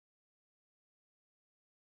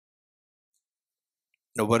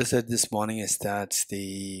Now, what I said this morning is that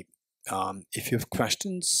if you have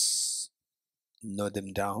questions, note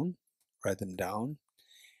them down, write them down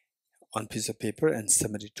on a piece of paper and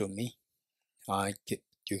submit it to me. You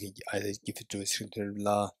can either give it to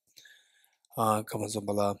Srinivela,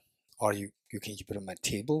 Kamazombala, or you can keep it on my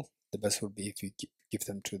table. The best would be if you give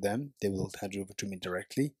them to them. They will hand it over to me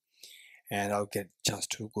directly, and I'll get a chance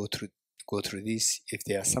to go through these. If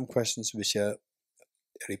there are some questions which are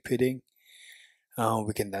repeating,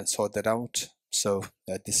 we can then sort that out. So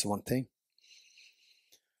this is one thing.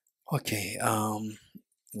 Okay.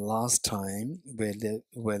 Last time we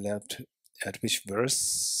left at which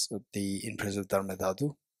verse of the in Praise of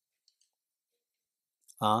Dharmadhatu?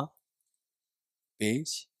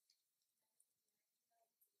 Page.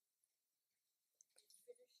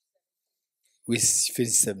 We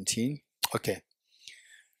finished 17. Okay.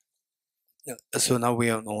 So now we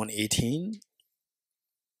are on 18.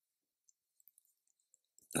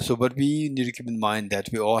 So, but we need to keep in mind that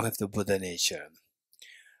we all have the Buddha nature,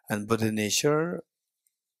 and Buddha nature.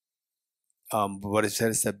 What it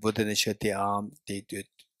says is that Buddha nature they do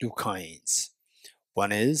two kinds.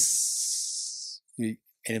 One is,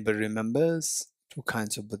 anybody remembers two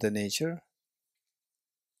kinds of Buddha nature?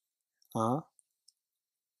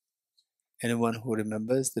 Anyone who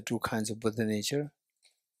remembers the two kinds of Buddha nature?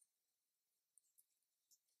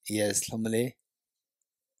 Yes, Lamale.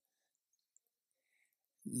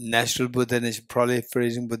 Natural Buddha nature,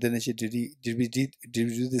 proliferating Buddha nature. Did we do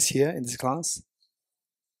this here in this class?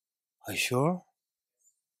 Are you sure?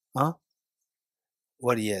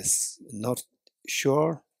 What? Yes. Not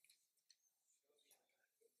sure.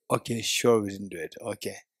 Okay, sure, we didn't do it.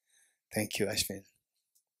 Okay, thank you, Ashwin.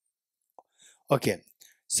 Okay,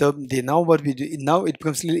 so now what we do now, it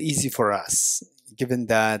becomes a little easy for us, given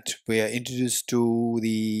that we are introduced to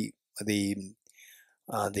the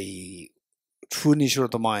true nature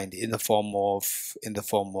of the mind in the form of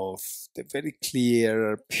the very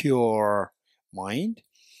clear, pure mind,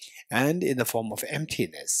 and in the form of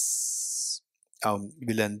emptiness.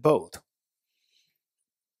 We learn both.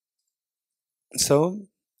 So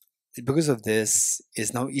because of this,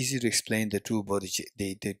 it's now easy to explain the two Buddha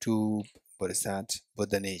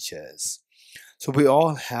natures. So we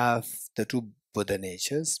all have the two Buddha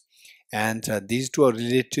natures, and these two are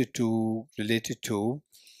related to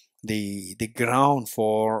the ground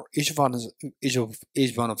for each one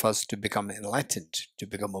of us to become enlightened, to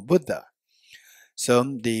become a Buddha. So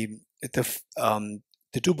the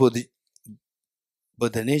two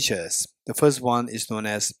Buddha natures. The first one is known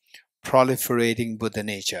as proliferating Buddha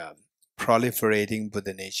nature. Proliferating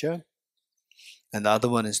Buddha nature. And the other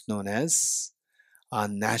one is known as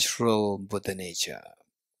natural Buddha nature.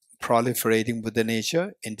 Proliferating Buddha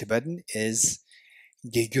nature in Tibetan is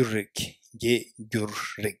Gyurrik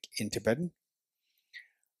in Tibetan.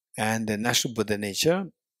 And the natural Buddha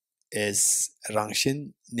nature is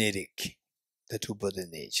Rangshin Nerik, the two Buddha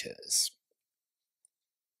natures.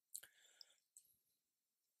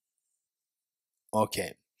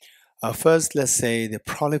 Okay. First, let's say the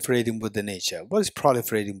proliferating Buddha nature. What is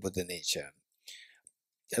proliferating Buddha nature?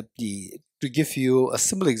 To give you a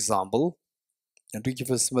simple example,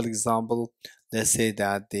 let's say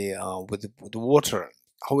that with the water,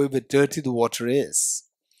 however dirty the water is,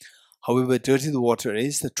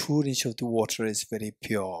 the true nature of the water is very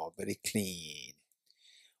pure, very clean.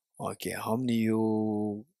 Okay, how many of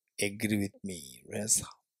you agree with me? Yes.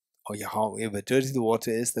 Okay, however dirty the water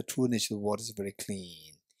is, the true nature of the water is very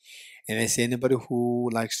clean. And is anybody who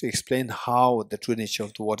likes to explain how the true nature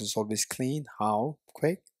of the water is always clean? How?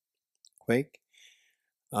 Quick.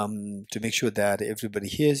 To make sure that everybody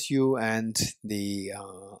hears you and the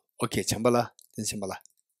okay, Chambala, then Chambala.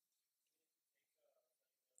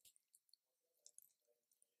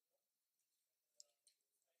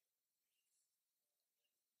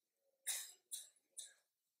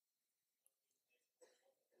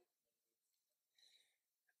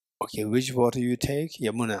 Okay, which water you take?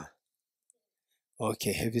 Yamuna.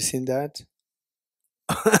 Okay, have you seen that?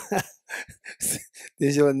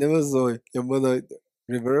 This one never saw Yamuna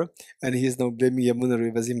River, and he's now blaming Yamuna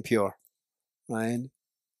River as impure, right?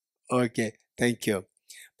 Okay, thank you.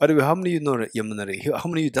 By the way, how many you know Yamuna River? How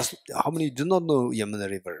many do not know Yamuna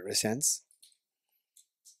River? Sense?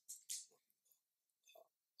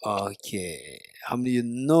 Okay, how many you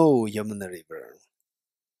know Yamuna River?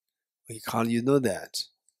 How do you know that?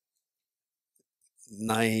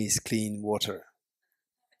 Nice, clean water.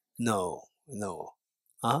 No.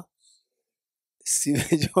 Huh?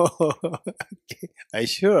 Sewage. Okay. Are you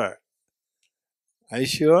sure?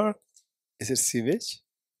 Is it sewage?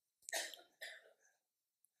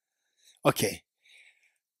 Okay.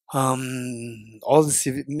 All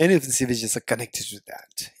the many of the civilians are connected to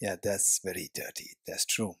that. Yeah, that's very dirty. That's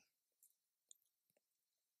true.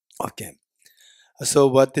 Okay. So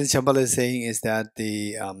what this Shambhala is saying is that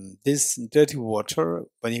the this dirty water,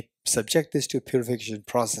 when you subject this to purification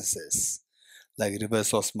processes like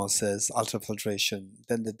reverse osmosis, ultrafiltration,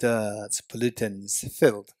 then the dirt, pollutants,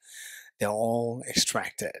 filth, they're all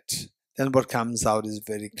extracted. Then what comes out is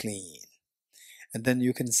very clean, and then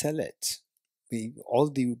you can sell it. All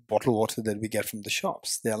the bottled water that we get from the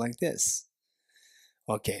shops, they're like this.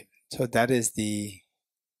 Okay, so that is the.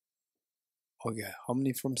 Okay, how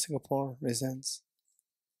many from Singapore residents?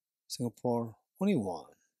 Singapore, only one.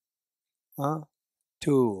 Huh?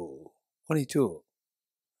 Two. Only two.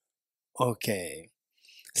 Okay.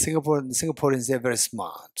 Singaporeans, they're very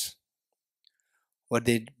smart. What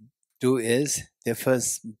they do is they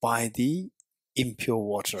first buy the impure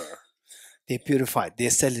water. They purify it. They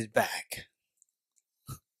sell it back.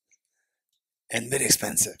 And very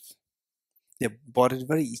expensive. They bought it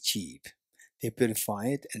very cheap. They purify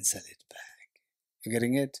it and sell it back. You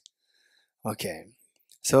getting it? Okay.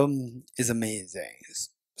 So it's amazing.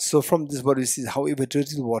 So from this, what we see, however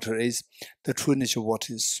dirty the water is, the true nature of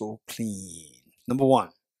water is so clean. Number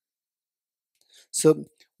one. So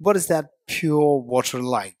what is that pure water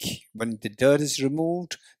like? When the dirt is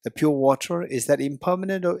removed, the pure water, is that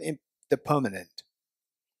impermanent or the permanent?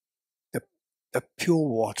 The pure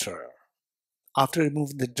water. After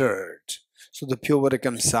removing the dirt, so the pure water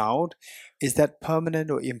comes out, is that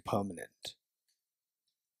permanent or impermanent?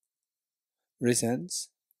 Raise hands.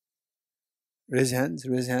 Raise hands,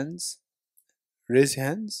 raise hands, raise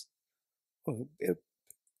hands. Oh,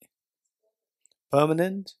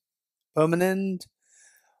 permanent, permanent.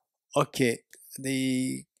 Okay,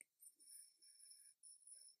 the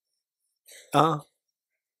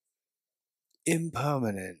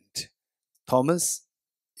impermanent. Thomas,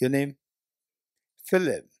 your name?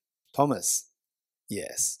 Philip. Thomas.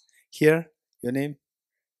 Yes. Here, your name?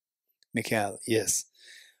 Mikhail. Yes.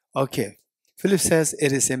 Okay. Philip says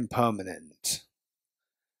it is impermanent.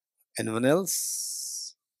 Anyone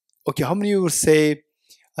else? Okay, how many would say,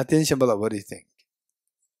 attention, Shambhala, what do you think?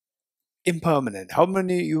 Impermanent. How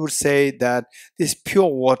many you would say that this pure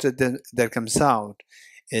water that comes out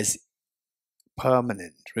is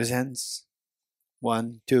permanent? Raise hands.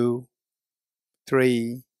 1, 2,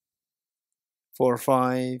 3, 4,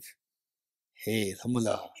 5. Hey,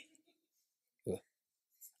 Alhamdulillah.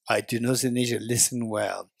 I do not say nature, listen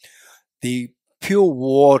well. The pure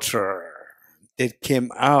water that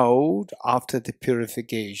came out after the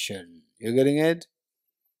purification. You getting it?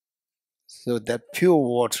 So that pure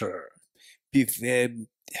water,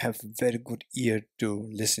 have very good ear to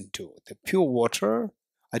listen to. The pure water,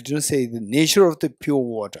 I do not say the nature of the pure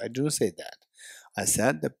water. I do not say that. I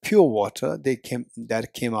said the pure water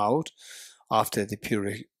that came out after the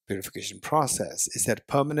purification process. Is that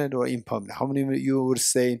permanent or impermanent? How many of you would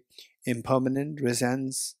say impermanent?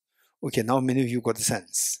 Resents? Okay, now many of you got the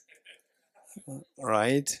sense.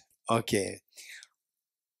 Right? Okay.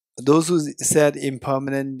 Those who said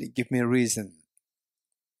impermanent, give me a reason.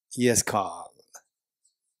 Yes, Carl.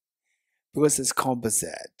 Because it's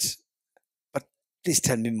composite. But please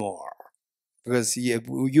tell me more. Because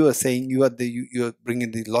you are saying you're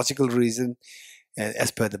bringing the logical reason, and as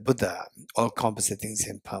per the Buddha, all composite things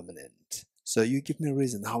are impermanent. So you give me a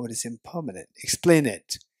reason how it is impermanent. Explain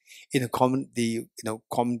it in a common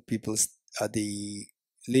common people's the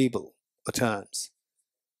label or terms.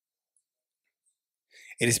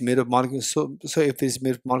 It is made of molecules. So if it's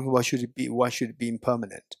made of molecules, why should it be? Why should it be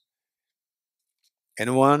impermanent?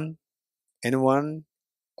 Anyone? Anyone?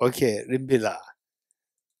 Okay, Rimbila.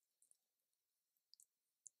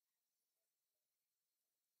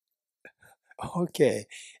 Okay,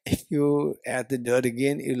 if you add the dirt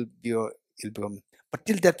again, it'll become. But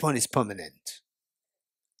till that point, it's permanent.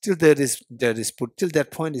 Till there is put. Till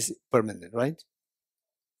that point is permanent, right?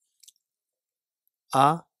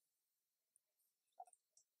 Ah,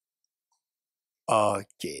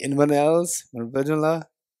 okay. Anyone else? Vedula?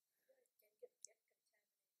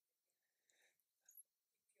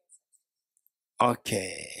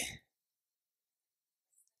 Okay.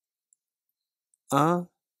 Ah,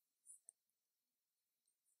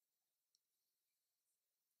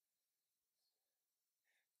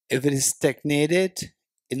 if it is stagnated,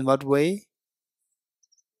 in what way?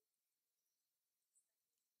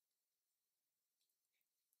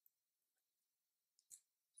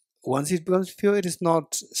 Once it becomes pure, it is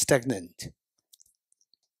not stagnant.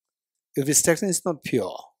 If it's stagnant, it's not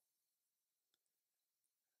pure.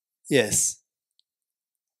 Yes.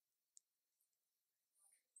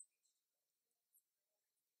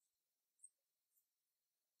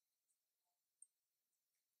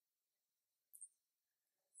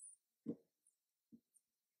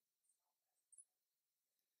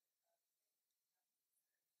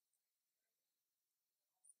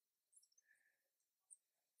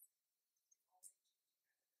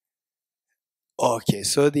 Okay,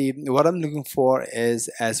 so the what I'm looking for is,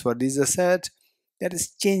 as what Lisa said, that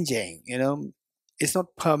is changing. It's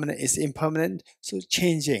not permanent; it's impermanent. So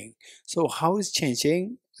changing. So how is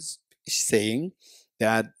changing? It's saying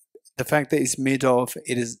that the fact that it's made of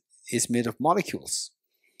molecules.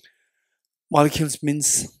 Molecules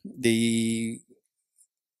means the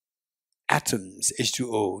atoms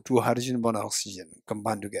H2O, two hydrogen, one oxygen,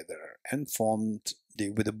 combined together and formed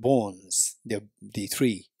with the bonds.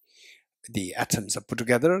 The atoms are put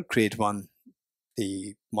together, create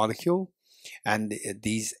the molecule, and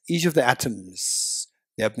each of the atoms,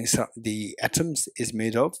 the atoms is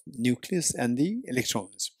made of nucleus and the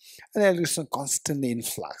electrons, and the electrons are constantly in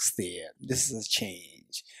flux there. This is a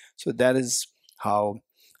change. So that is how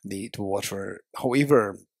the water,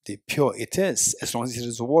 however the pure it is, as long as it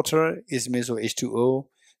is water, is made of H2O,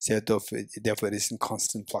 so therefore it is in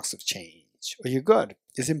constant flux of change. Oh, you're good.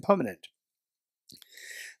 It's impermanent.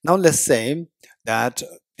 Now let's say that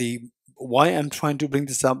why I'm trying to bring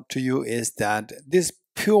this up to you is that this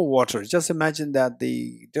pure water, just imagine that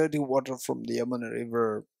the dirty water from the Yamuna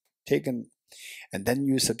River taken, and then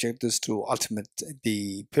you subject this to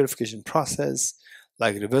the purification process,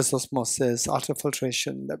 like reverse osmosis,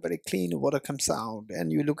 ultrafiltration, the very clean water comes out,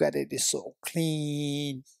 and you look at it, it's so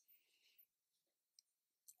clean.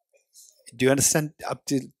 Do you understand up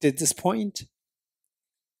to this point?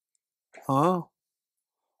 Huh?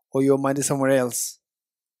 Or your mind is somewhere else?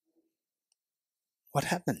 What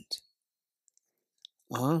happened?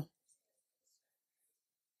 Huh?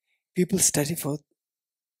 People study for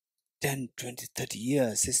 10, 20, 30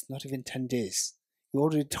 years. It's not even 10 days. You're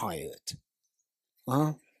already tired.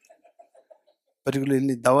 Huh?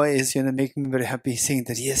 Particularly, Dalai is making me very happy saying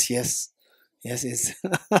that yes, yes, yes, it's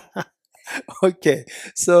okay.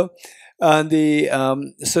 So,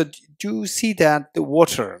 so do you see that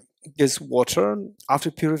this water,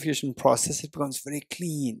 after purification process, it becomes very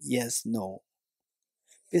clean? Yes, no.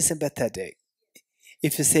 Be sympathetic.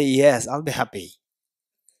 If you say yes, I'll be happy.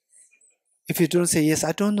 If you don't say yes,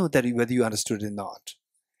 I don't know that whether you understood it or not.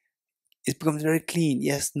 It becomes very clean.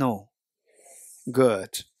 Yes, no.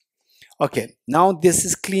 Good. Okay, now this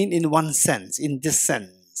is clean in one sense, in this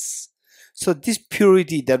sense. So this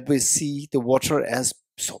purity that we see the water as,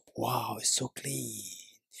 so wow, it's so clean,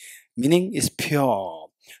 meaning it's pure.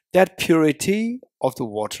 That purity of the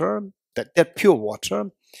water, that pure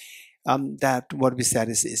water, that what we said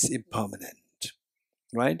is impermanent,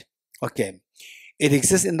 right? Okay, it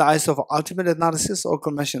exists in the eyes of ultimate analysis or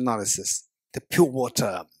conventional analysis, the pure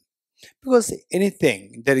water. Because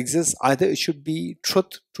anything that exists, either it should be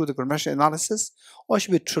truth to the conventional analysis or it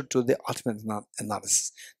should be truth to the ultimate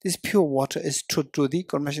analysis. This pure water is truth to the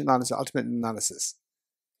conventional analysis, ultimate analysis.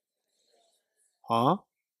 Huh?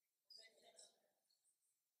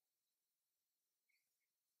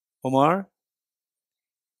 Omar?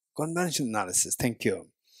 Conventional analysis. Thank you.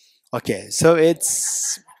 Okay, so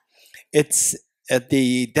it's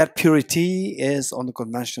that purity is on the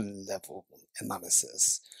conventional level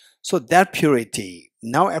analysis. So that purity,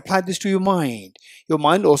 now apply this to your mind. Your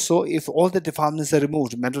mind also, if all the defilements are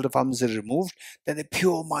removed, mental defilements are removed, then a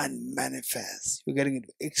pure mind manifests. You're getting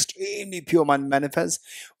it. Extremely pure mind manifests,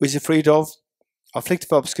 which is freed of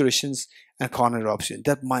afflictive obscurations and corner option.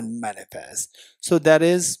 That mind manifests. So that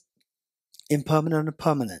is impermanent and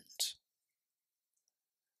permanent.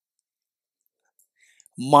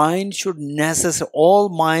 All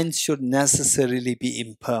minds should necessarily be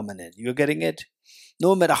impermanent. You're getting it?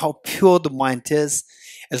 No matter how pure the mind is,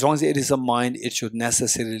 as long as it is a mind, it should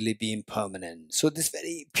necessarily be impermanent. So this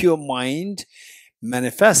very pure mind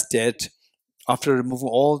manifested after removing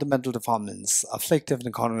all the mental defilements, afflictive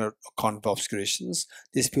and cognitive obscurations,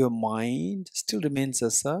 this pure mind still remains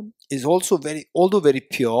is also although very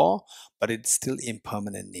pure, but it's still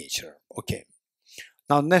impermanent nature. Okay.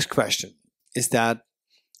 Now, next question is that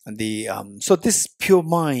so this pure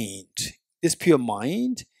mind,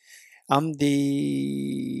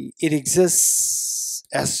 it exists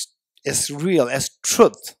as real, as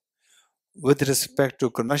truth with respect to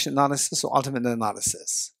conventional analysis or ultimate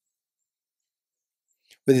analysis.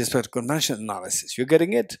 With respect to conventional analysis, you're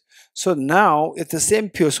getting it. So now it's the same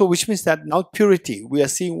pure. So which means that now purity, we are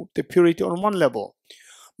seeing the purity on one level.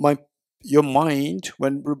 Your mind,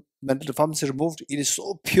 when mental defilements are removed, it is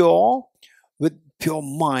so pure, with pure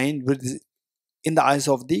mind, in the eyes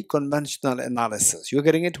of the conventional analysis. You're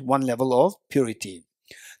getting it, one level of purity.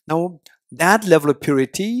 Now, that level of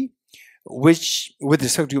purity, which with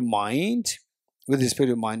respect to your mind,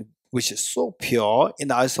 which is so pure in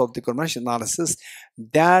the eyes of the conventional analysis,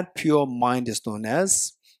 that pure mind is known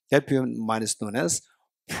as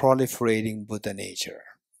proliferating Buddha nature.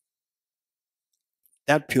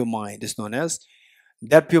 That pure mind is known as,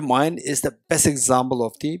 that pure mind is the best example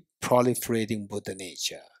of the proliferating Buddha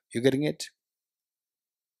nature. You getting it?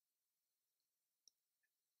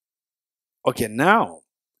 Okay, now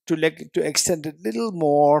to extend it a little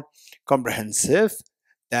more comprehensive,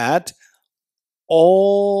 that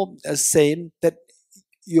all same that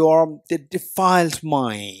your the defiled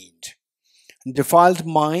mind, defiled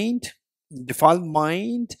mind,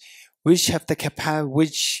 which have the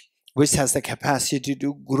which has the capacity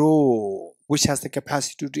to grow, which has the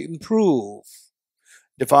capacity to improve.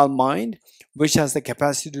 Defiled mind, which has the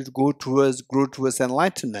capacity to grow towards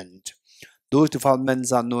enlightenment. Those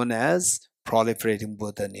defilements are known as proliferating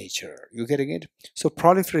Buddha nature. You getting it? So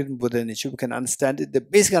proliferating Buddha nature, we can understand it. The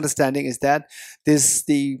basic understanding is that this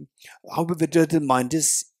the how we the mind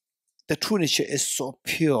is, the true nature is so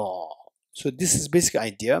pure. So this is basic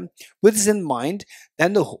idea. With this in mind,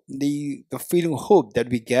 then the feeling of hope that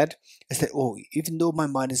we get is that, oh, even though my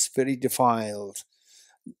mind is very defiled,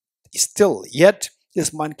 still yet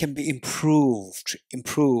this mind can be improved,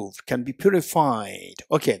 can be purified.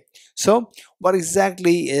 Okay, so what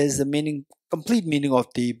exactly is the meaning, complete meaning of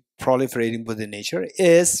the proliferating Buddha nature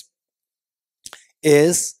is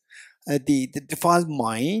the defiled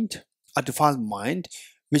mind, a defiled mind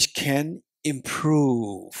which can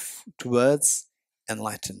improve towards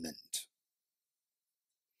enlightenment.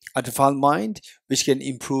 A defiled mind which can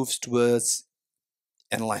improve towards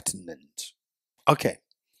enlightenment. Okay.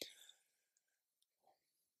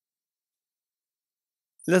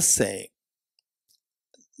 Let's say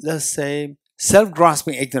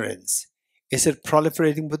self-grasping ignorance. Is it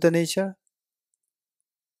proliferating Buddha nature?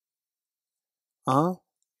 How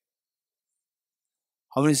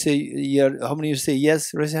many say how many say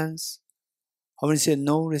yes, resents? How many say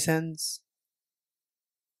no, resents?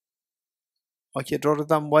 Okay,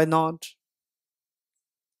 Rotterdam, why not?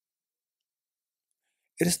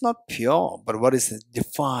 It is not pure, but what is it?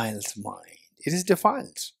 Defiled mind. It is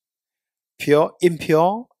defiled. Pure,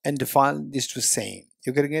 impure, and defiled is the same.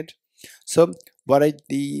 You getting it? So what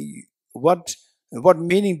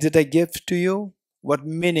meaning did I give to you? What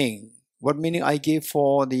meaning I gave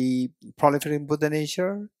for the proliferating Buddha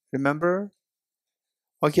nature? Remember?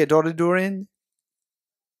 Okay, Dora Durin.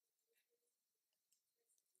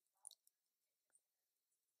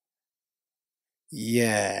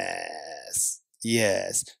 Yes.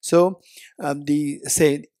 So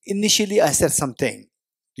initially I said something.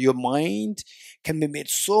 Your mind can be made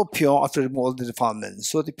so pure after removing all the defilements.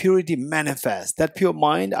 So the purity manifests. That pure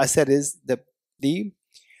mind, I said, is the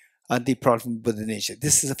proliferating Buddha nature.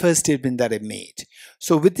 This is the first statement that I made.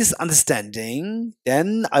 So with this understanding,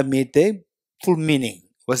 then I made the full meaning.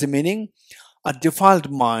 What's the meaning? A defiled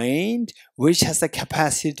mind which has the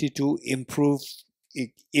capacity to improve,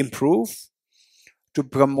 to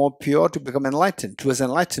become more pure, to become enlightened, towards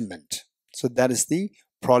enlightenment. So that is the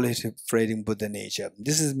proliferating Buddha nature.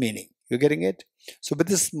 This is meaning. You're getting it? So with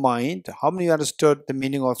this mind, how many understood the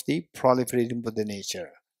meaning of the proliferating Buddha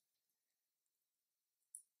nature?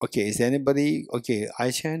 Okay, is anybody, okay,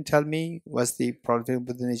 Aishan, tell me, what's the proliferating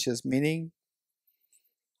Buddha nature's meaning?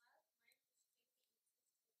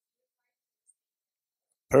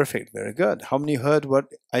 Perfect, very good. How many heard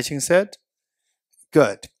what Aishan said?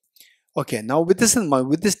 Good. Okay, now with this in mind,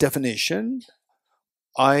 with this definition,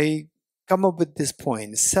 I come up with this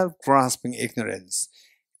point, self-grasping ignorance.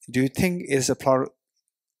 Do you think it is it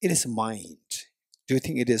is mind? Do you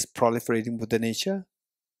think it is proliferating Buddha nature?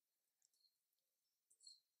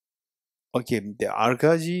 Okay, the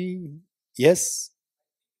Argaji, yes,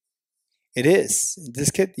 it is. This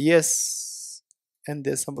kid, yes. And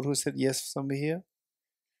there's somebody who said yes, somebody here.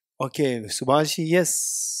 Okay, Subhashi,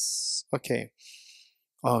 yes. Okay.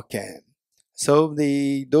 So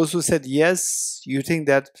those who said yes, you think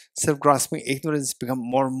that self-grasping ignorance become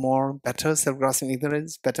more and more better, self-grasping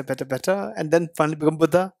ignorance, better, and then finally become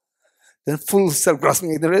Buddha? Then full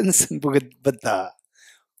self-grasping ignorance and Buddha.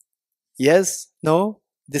 Yes? No?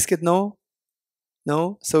 This kid, no?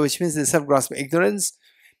 No? So which means the self-grasping ignorance,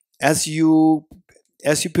 as you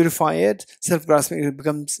purify it, self-grasping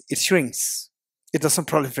it shrinks. It doesn't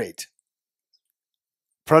proliferate.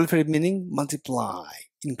 Proliferate meaning multiply,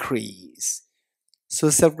 increase. So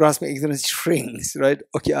self-grasping ignorance shrinks, right?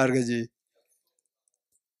 Okay, Argaji.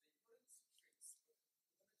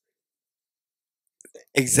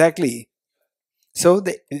 Exactly. So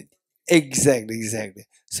exactly.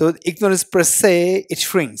 So ignorance per se, it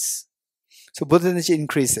shrinks. So Buddha nature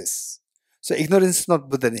increases. So ignorance is not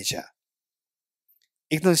Buddha nature.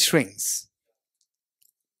 Ignorance shrinks.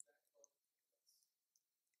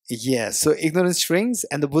 Yes. So ignorance shrinks,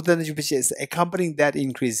 and the Buddha nature which is accompanying that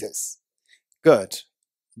increases. Good.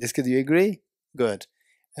 This, could you agree? Good.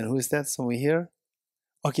 And who is that? Someone here?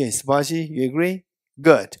 Okay, Subhashi, you agree?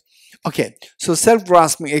 Good. Okay, so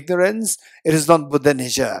self-grasping ignorance, it is not Buddha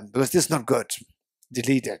nature because this is not good.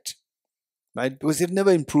 Delete it, right? Because it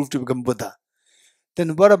never improved to become Buddha.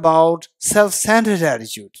 Then what about self-centered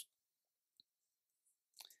attitude?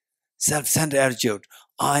 Self-centered attitude.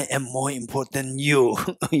 I am more important than you.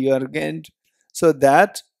 You arrogant. So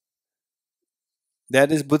that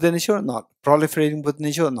is Buddha nature or not? Proliferating Buddha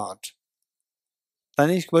nature or not?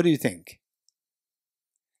 Tanish, what do you think?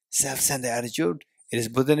 Self-centered attitude, it is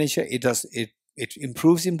Buddha nature. It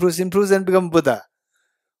improves and become Buddha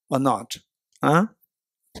or not? Huh?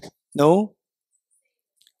 No?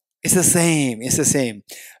 It's the same. It's the same.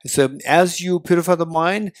 So as you purify the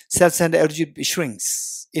mind, self-centered attitude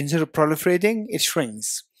shrinks. Instead of proliferating, it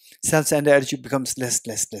shrinks. Self-centered attitude becomes less,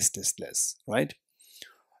 right?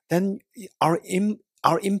 Then our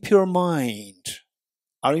impure mind,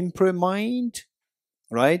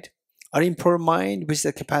 right? Our impure mind, which is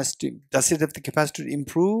the capacity, does it have the capacity to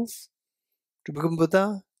improve, to become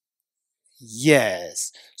Buddha?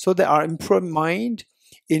 Yes. So there are impure mind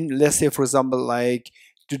in, let's say, for example, like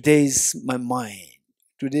today's my mind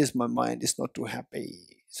is not too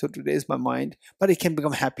happy. So today's my mind, but it can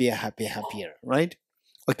become happier, right?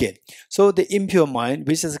 Okay. So the impure mind,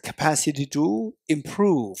 which has a capacity to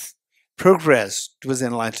improve, progress towards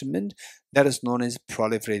enlightenment, that is known as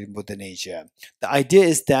proliferating Buddha nature. The idea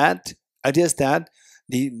is that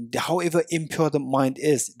the however impure the mind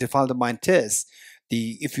is, defiled the mind is,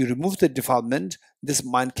 if you remove the defilement, this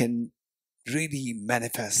mind can really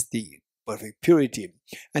manifest the perfect purity.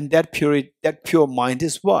 And that pure mind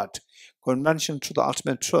is what? Convention to the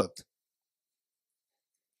ultimate truth.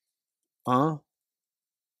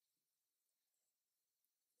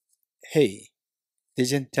 Hey,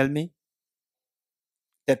 Dejan, tell me.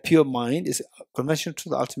 That pure mind is convention to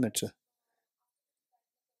the ultimate truth.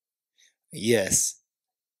 Yes.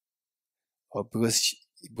 Oh, because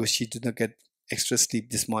she did not get extra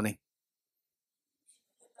sleep this morning.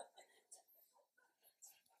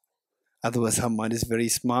 Otherwise, her mind is very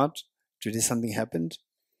smart. Today something happened.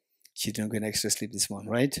 She didn't get extra sleep this morning,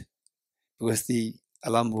 right? Because the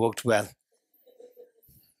alarm worked well.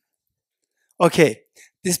 Okay,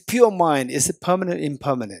 this pure mind, is it permanent,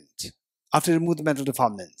 impermanent? After remove the mental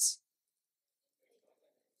defilements.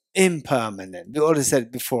 Impermanent. We already said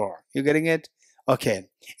it before. You getting it? Okay,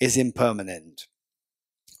 it's impermanent.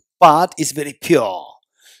 But it's very pure.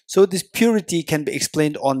 So this purity can be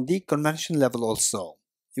explained on the conventional level also.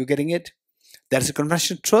 You getting it? There's a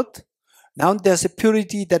conventional truth. Now there's a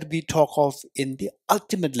purity that we talk of in the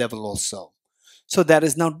ultimate level also. So there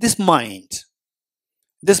is now this mind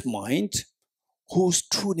whose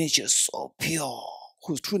true nature is so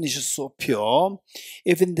pure,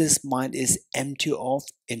 even this mind is empty of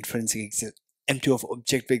empty of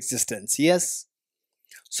objective existence. Yes?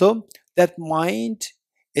 So that mind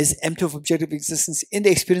is empty of objective existence in the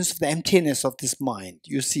experience of the emptiness of this mind.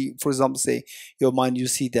 You see, for example, say your mind, you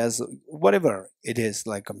see there's whatever it is,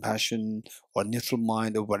 like compassion or neutral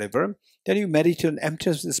mind or whatever. Then you meditate on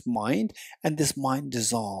emptiness of this mind, and this mind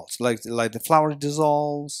dissolves, like the flower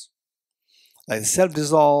dissolves, like the self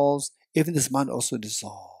dissolves. Even this mind also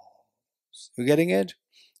dissolves. You getting it?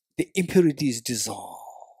 The impurities dissolve.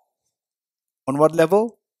 On what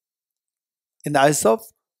level? In the eyes of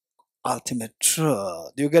ultimate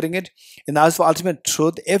truth. You're getting it? In the eyes of ultimate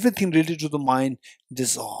truth, everything related to the mind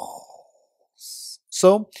dissolves.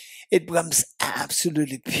 So it becomes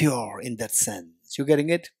absolutely pure in that sense. You're getting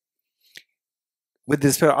it? With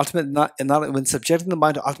this ultimate analysis, when subjecting the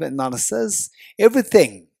mind to ultimate analysis,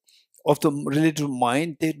 everything of the related to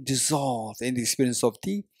mind, they dissolve in the experience of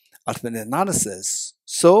the ultimate analysis.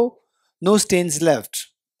 So no stains left.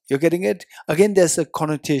 You're getting it? Again, there's a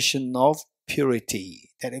connotation of purity,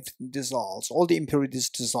 that everything dissolves, all the impurities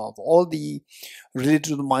dissolve, all the related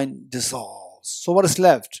to the mind dissolves. So what is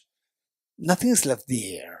left? Nothing is left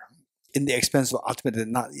there. In the experience of ultimate,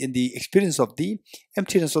 in the experience of the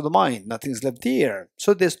emptiness of the mind, nothing is left there.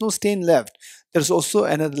 So there's no stain left. There's also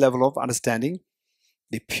another level of understanding,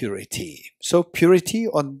 the purity. So purity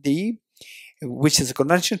on the, which is a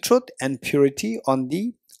conventional truth, and purity on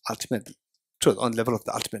the ultimate truth, on the level of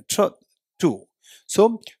the ultimate truth too.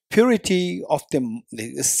 So purity of the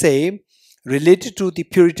same related to the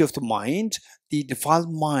purity of the mind, the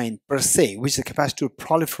defiled mind per se, which is the capacity to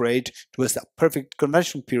proliferate towards the perfect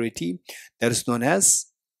conventional purity, that is known as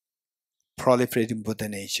proliferating Buddha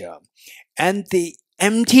nature. And the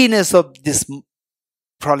emptiness of this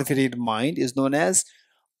proliferated mind is known as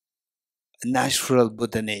natural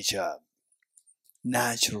Buddha nature.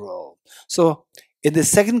 Natural. So in the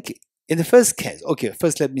second In the first case, okay,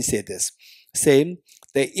 first let me say this. Say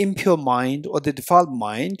the impure mind or the defiled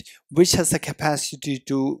mind, which has the capacity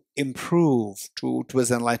to improve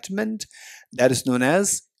towards enlightenment, that is known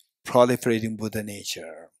as proliferating Buddha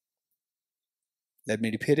nature. Let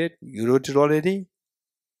me repeat it. You wrote it already?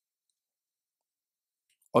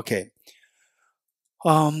 Okay.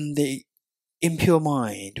 The impure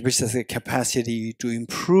mind, which has the capacity to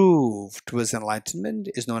improve towards enlightenment,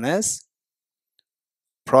 is known as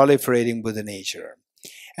proliferating Buddha nature.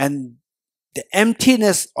 And the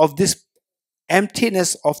emptiness of the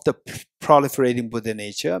proliferating Buddha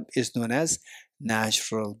nature is known as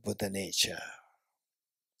natural Buddha nature.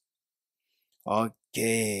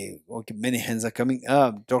 Okay, many hands are coming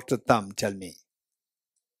up. Dr. Tham, tell me.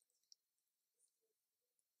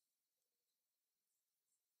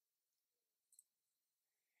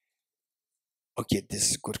 Okay,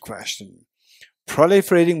 this is a good question.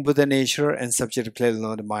 Proliferating Buddha nature and subjective clearly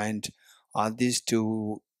known mind, are these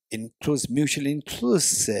two mutually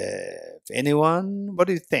inclusive? Anyone? What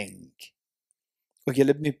do you think? Okay,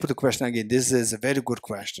 let me put the question again. This is a very good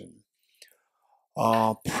question.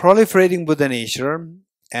 Proliferating Buddha nature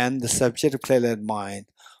and the subjective clearly mind,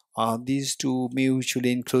 are these two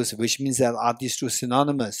mutually inclusive? Which means that are these two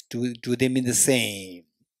synonymous? Do they mean the same?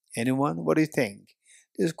 Anyone? What do you think?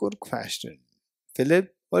 This is a good question.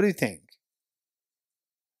 Philip, what do you think?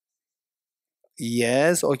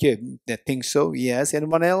 Yes, okay, I think so. Yes,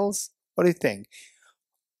 anyone else? What do you think?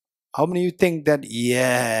 How many of you think that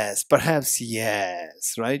yes, perhaps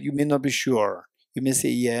yes, right? You may not be sure. You may say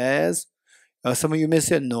yes. Some of you may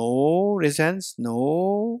say no, raise hands.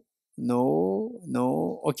 No, no,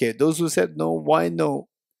 no. Okay, those who said no, why no?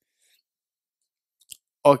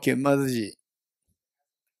 Okay, Motherji.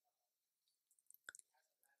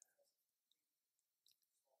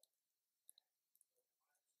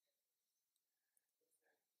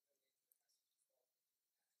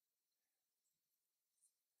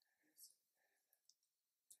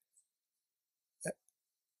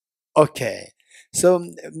 Okay, so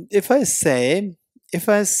if I say,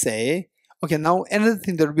 okay, now another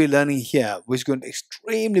thing that we're learning here, which is going to be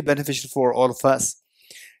extremely beneficial for all of us,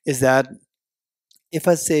 is that if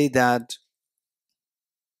I say that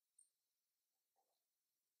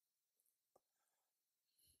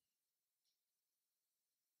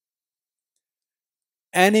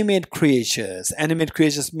animate creatures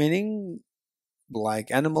meaning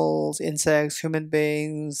like animals, insects, human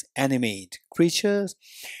beings, animate creatures,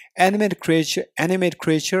 animate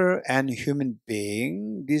creature and human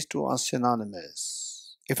being, these two are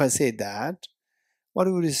synonymous. If I say that,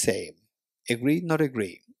 what would you say? Agree, not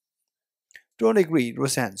agree? Don't agree,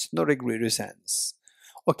 resents, not agree, resents.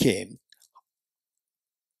 Okay,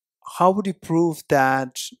 how would you prove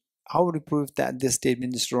that this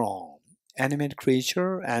statement is wrong? Animate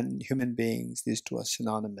creature and human beings, these two are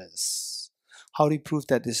synonymous. How do you prove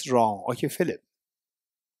that this is wrong? Okay, Philip.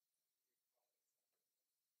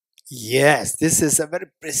 Yes, this is a very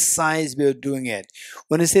precise way of doing it.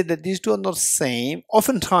 When I say that these two are not same,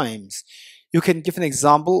 oftentimes you can give an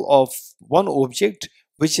example of one object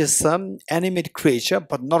which is some animate creature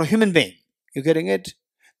but not a human being. You getting it?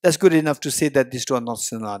 That's good enough to say that these two are not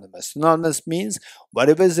synonymous. Synonymous means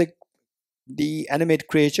whatever is the animate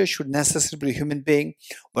creature should necessarily be a human being,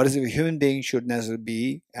 whereas a human being should necessarily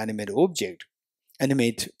be animate object.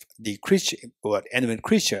 Animate the creature, or animate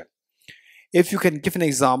creature. If you can give an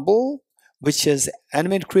example which is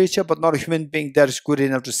animate creature but not a human being, that is good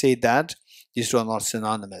enough to say that these two are not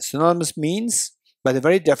synonymous. Synonymous means, by the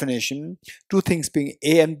very definition, two things being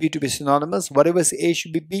A and B to be synonymous. Whatever is A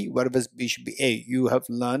should be B, whatever is B should be A. You have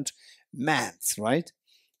learned maths, right?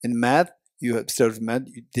 In math, you have studied math.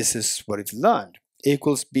 This is what you've learned. A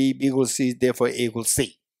equals B, B equals C, therefore A equals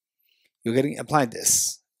C. You're getting applied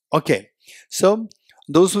this. Okay, so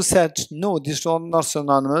those who said no, these are not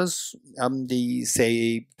synonymous, they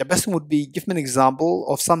say the best one would be give me an example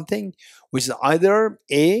of something which is either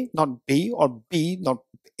A, not B, or B, not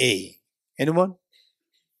A. Anyone?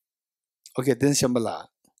 Okay, then Shambhala.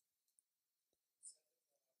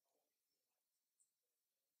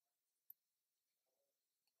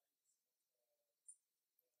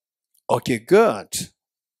 Okay, good.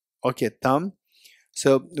 Okay, Tam.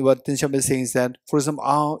 So what Tin Shambhala is saying is that, for example,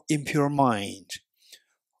 our impure mind,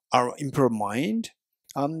 that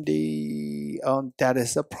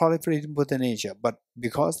is a proliferating Buddha nature. But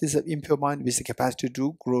because this is impure mind, with the capacity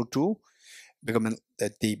to grow to become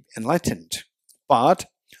the enlightened. But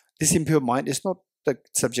this impure mind is not the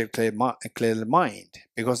subject clear mind,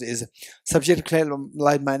 because it is subject clear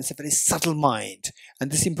light mind is a very subtle mind, and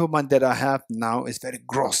this impure mind that I have now is very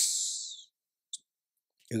gross.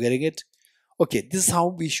 You getting it? Okay, this is how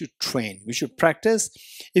we should train. We should practice.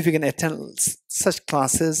 If you can attend such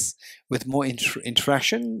classes with more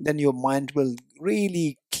interaction, then your mind will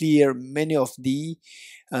really clear many of the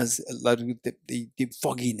like the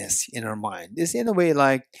fogginess in our mind. It's in a way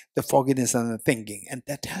like the fogginess and the thinking, and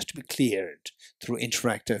that has to be cleared through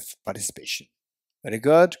interactive participation. Very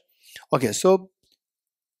good. Okay, so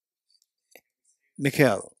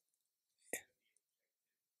Mikhail.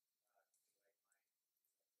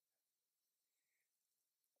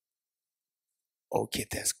 Okay,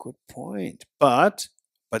 that's good point. But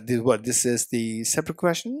this is the separate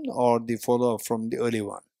question or the follow up from the early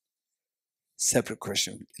one? Separate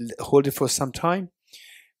question. Hold it for some time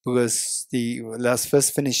because let's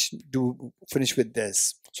first finish with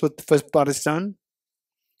this. So the first part is done.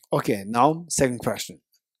 Okay, now second question.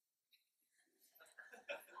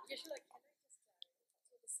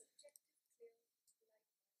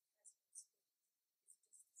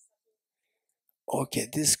 Okay,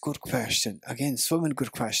 this is good question. Again, so many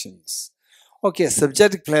good questions. Okay,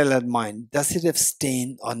 subjective clear-led mind, does it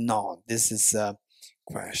abstain or not? This is a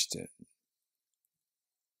question.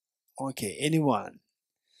 Okay, anyone?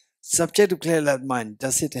 Subjective clear-led mind,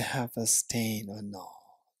 does it have a stain or not?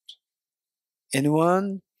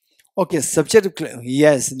 Anyone? Okay, subjective clear.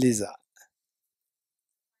 Yes, Lisa.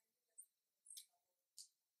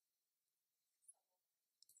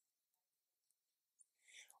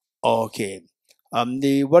 Okay.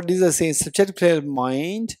 What Lisa saying, subjective clear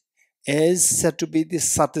mind is said to be the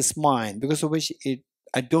subtlest mind, because of which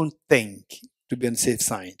I don't think, to be on the safe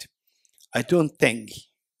side. I don't think,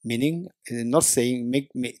 meaning not saying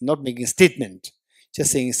not making a statement,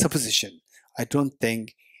 just saying supposition. I don't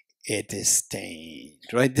think it is stained.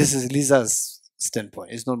 Right? This is Lisa's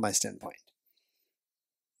standpoint. It's not my standpoint.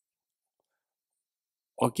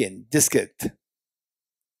 Okay, discret.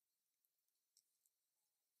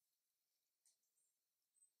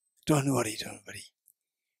 Don't worry, don't worry.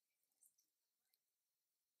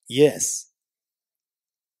 Yes.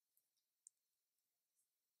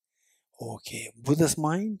 Okay, Buddha's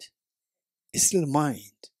mind is still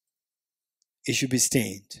mind. It should be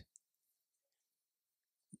stained.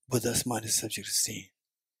 Buddha's mind is subject to stain.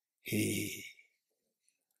 Hey.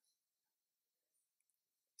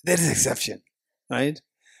 There is exception, right?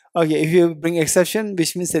 Okay, if you bring exception,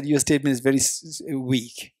 which means that your statement is very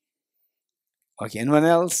weak. Okay, anyone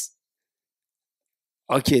else?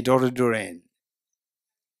 Okay, Dr. Duran.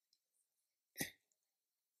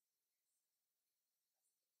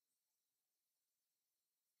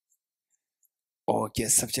 Okay,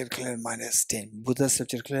 subject clear mind is 10. Buddha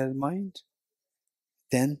subject clear mind?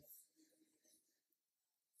 10.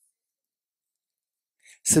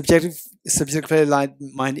 Subject clear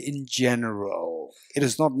mind in general. It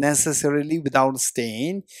is not necessarily without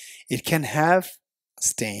stain. It can have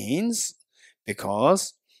stains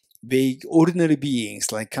because we ordinary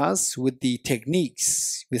beings like us with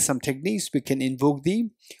some techniques, we can invoke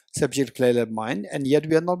the subject clear mind, and yet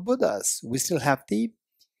we are not Buddhas. We still have the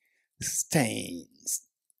stains,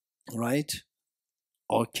 right?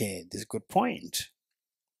 Okay, this is a good point.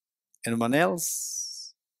 Anyone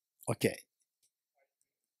else? Okay.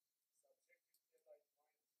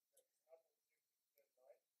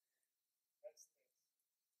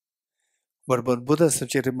 What about Buddha's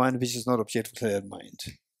subjective mind, which is not objective clear mind?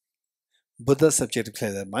 Buddha's subjective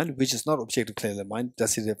clear mind, which is not objective clear mind,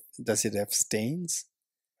 does it have stains?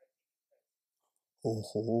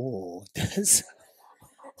 Oh, that's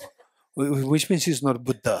which means he's not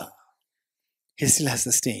Buddha. He still has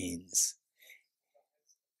the stains.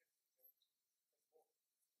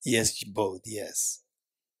 Yes, both. Yes.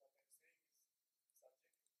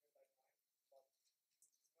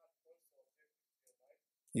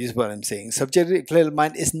 This is what I'm saying. Subjective clear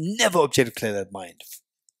mind is never objective clear mind.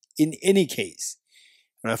 In any case,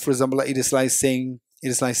 right? For example, it is like saying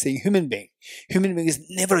human being. Human being is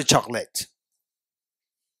never a chocolate,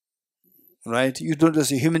 right? You don't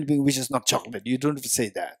say human being which is not chocolate. You don't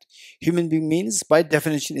say that. Human being means by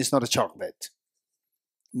definition is not a chocolate.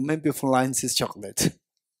 Maybe for lines is chocolate,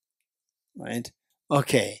 right?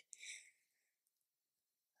 Okay.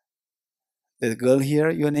 The girl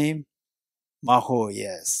here, your name? Maho,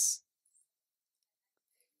 yes.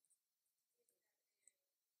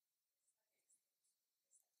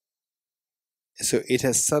 So it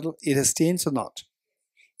has stains or not?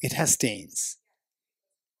 It has stains.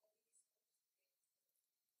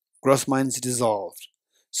 Gross mind is dissolved.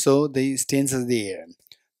 So the stains are there.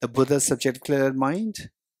 The Buddha's subject clear mind?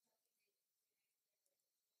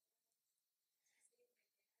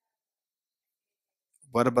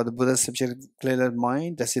 What about the Buddha's subject clear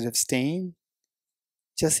mind? Does it have stain?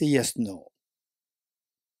 Just say yes, no.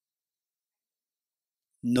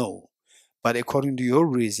 No. But according to your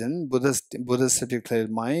reason, Buddha's subject-clear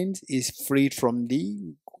mind is freed from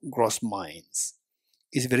the gross minds.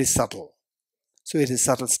 It's very subtle. So it is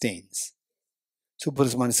subtle stains. So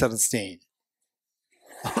Buddha's mind is subtle stain.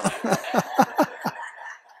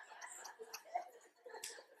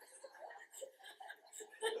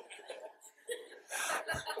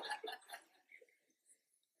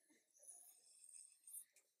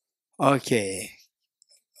 Okay.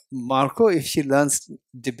 Marco, if she learns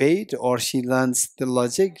debate or she learns the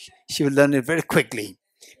logic, she will learn it very quickly.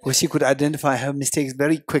 Because she could identify her mistakes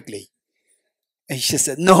very quickly. And she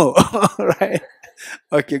said, no, right?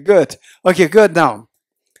 Okay, good. Okay, good now.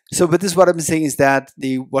 So, but this what I'm saying is that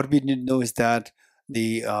what we need to know is that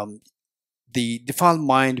the defiled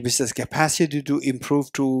mind, which has capacity to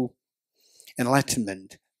improve to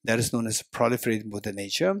enlightenment, that is known as proliferating Buddha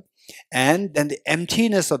nature, and then the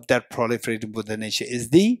emptiness of that proliferating Buddha nature is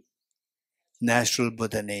the natural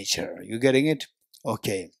Buddha nature. You getting it?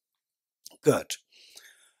 Okay, good.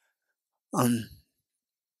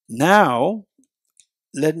 Now,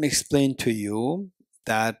 let me explain to you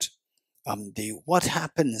that what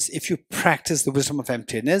happens if you practice the wisdom of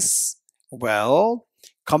emptiness. Well,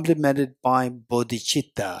 complemented by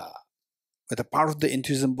bodhicitta. With the power of the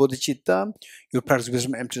intuition bodhicitta, you practice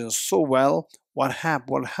wisdom of emptiness so well. What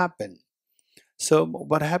happened? So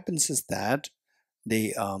what happens is that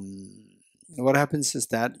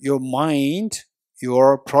your mind,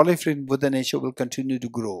 your proliferating Buddha nature will continue to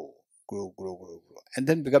grow, and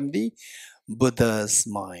then become the Buddha's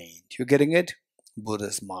mind. You're getting it?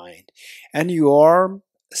 Buddha's mind. And your,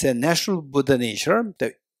 say, natural Buddha nature,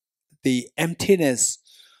 the emptiness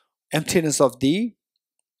of the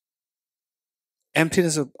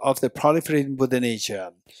proliferating Buddha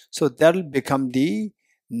nature. So that will become the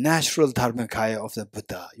natural Dharmakaya of the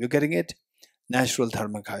Buddha. You're getting it? Natural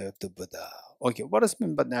Dharmakaya of the Buddha. Okay, what does it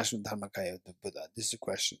mean by natural Dharmakaya of the Buddha? This is a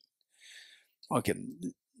question. Okay,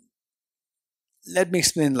 let me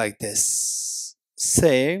explain like this.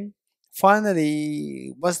 Say,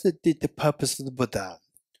 finally, what's the purpose of the Buddha?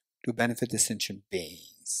 To benefit the sentient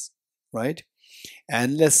beings, right?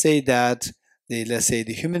 And let's say that the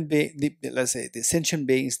human being, let's say the sentient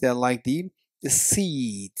beings, they're like the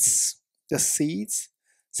seeds. The seeds,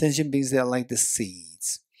 sentient beings, they're like the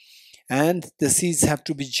seeds. And the seeds have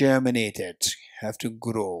to be germinated, have to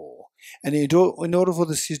grow. And in order for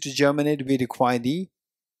the seeds to germinate, we require the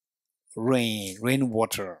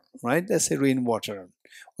rainwater, right? Let's say rainwater.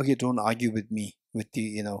 Okay, don't argue with me with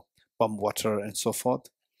the, pump water and so forth.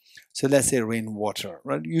 So let's say rainwater,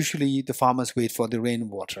 right? Usually the farmers wait for the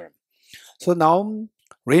rainwater. So now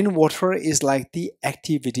rainwater is like the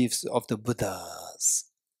activities of the Buddhas,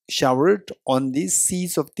 showered on these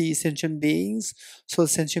seeds of the sentient beings. So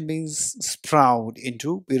sentient beings sprout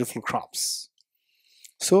into beautiful crops.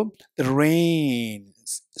 So the rain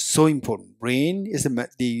is so important. Rain is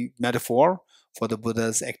the metaphor for the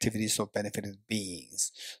Buddha's activities of benefited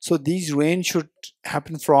beings. So these rain should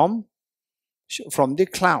happen from the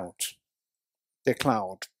cloud.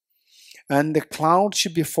 And the cloud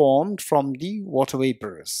should be formed from the water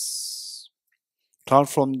vapors.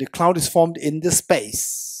 The cloud is formed in the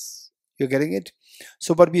space. You're getting it?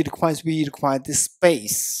 So what we require this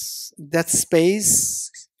space. That space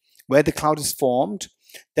where the cloud is formed,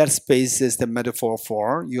 that space is the metaphor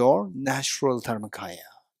for your natural Dharmakaya.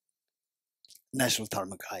 Natural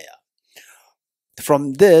Dharmakaya.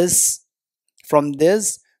 From this,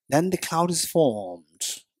 then the cloud is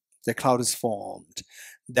formed. The cloud is formed.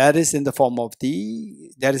 That is in the form of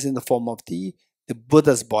the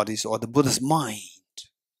Buddha's bodies or the Buddha's mind.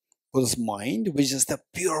 Buddha's mind, which is the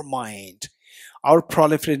pure mind. Our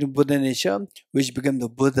proliferating Buddha nature, which became the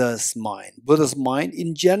Buddha's mind. Buddha's mind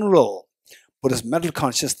in general. Buddha's mental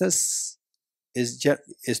consciousness is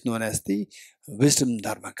known as the wisdom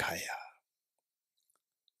Dharmakaya.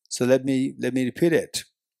 So let me repeat it.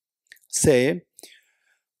 Say,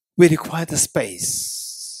 we require the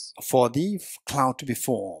space for the cloud to be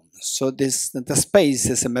formed. So the space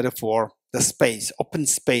is a metaphor. The space, open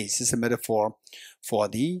space, is a metaphor for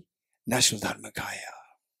the natural Dharmakaya.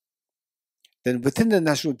 Then within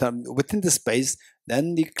the space,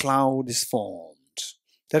 then the cloud is formed.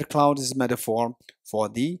 That cloud is a metaphor for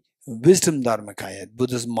the wisdom Dharmakaya,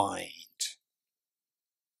 Buddha's mind.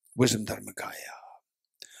 Wisdom Dharmakaya.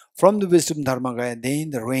 From the wisdom Dharmakaya,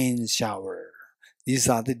 then the rain shower. These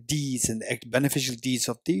are the deeds and beneficial deeds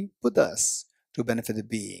of the Buddhas to benefit the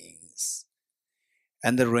beings.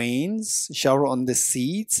 And the rains shower on the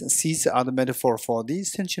seeds. Seeds are the metaphor for the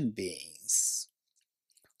sentient beings.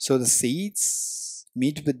 So the seeds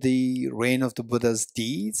meet with the rain of the Buddha's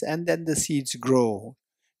deeds, and then the seeds grow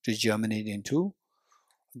to germinate into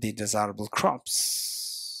the desirable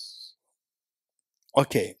crops.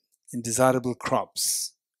 Okay, desirable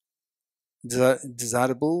crops.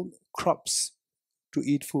 Desirable crops to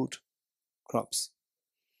eat food. Crops.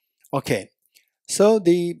 Okay, so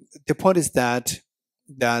the point is that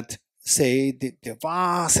say the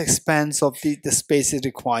vast expanse of the space is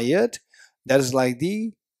required. That is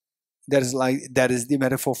the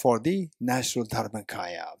metaphor for the natural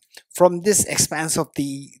dharmakaya. From this expanse of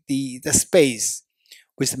the space,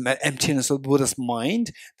 which is the emptiness of Buddha's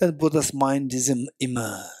mind, then Buddha's mind is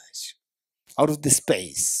emerge. Out of the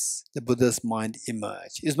space, the Buddha's mind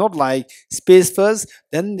emerge. It's not like space first,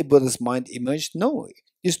 then the Buddha's mind emerged. No,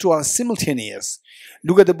 these two are simultaneous.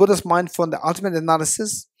 Look at the Buddha's mind from the ultimate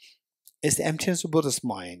analysis. It's the emptiness of Buddha's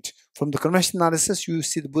mind. From the conventional analysis, you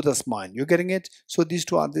see the Buddha's mind. You're getting it? So these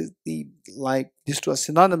two are these two are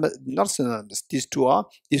synonymous, not synonymous. These two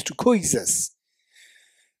coexist.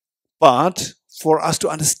 But for us to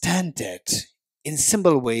understand it in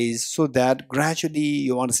simple ways, so that gradually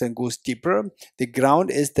your understanding goes deeper, the ground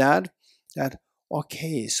is that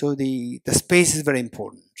okay, so the space is very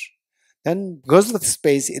important. Then because of the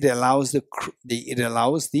space, it allows the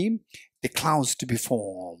clouds to be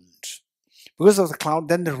formed. Because of the cloud,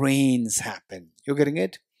 then the rains happen. You're getting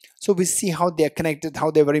it? So we see how they're connected,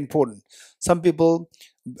 how they're very important. Some people,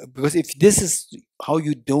 because if this is how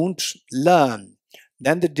you don't learn,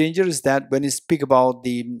 then the danger is that when you speak about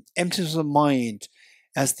the emptiness of mind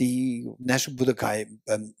as the natural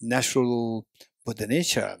Buddha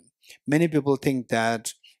nature, many people think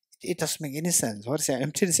that it doesn't make any sense. What is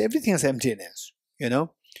emptiness? Everything is emptiness, you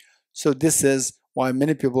know? So this is why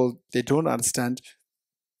many people, they don't understand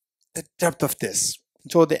the depth of this.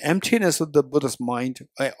 So the emptiness of the Buddha's mind,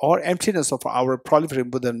 or emptiness of our proliferating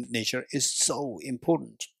Buddha nature, is so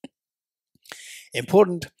important.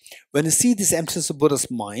 Important when you see this emptiness of Buddha's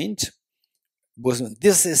mind,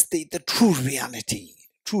 this is the true reality.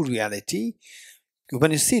 True reality.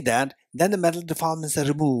 When you see that, then the mental defilements are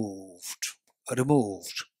removed, and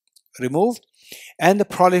the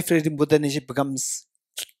proliferating Buddha nature becomes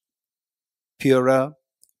purer,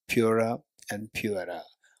 and purer.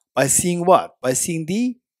 By seeing what? By seeing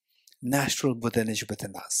the natural Buddha nature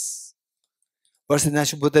within us. What's the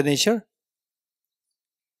natural Buddha nature?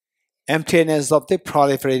 Emptiness of the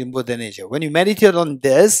proliferating Buddha nature. When you meditate on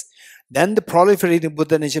this, then the proliferating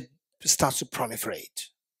Buddha nature starts to proliferate.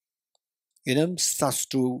 Starts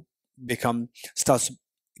to become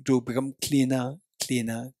cleaner.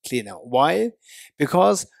 Why?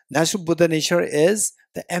 Because natural Buddha nature is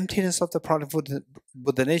the emptiness of the proliferating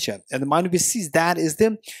Buddha nature. And the mind we sees that is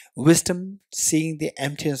the wisdom seeing the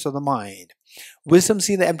emptiness of the mind. Wisdom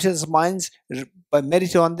seeing the emptiness of minds, by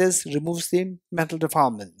meditating on this, removes the mental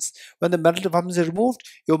defilements. When the mental defilements are removed,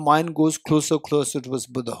 your mind goes closer towards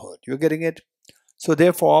Buddhahood. You're getting it? So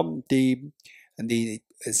therefore,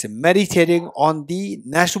 meditating on the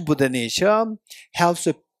natural Buddha nature helps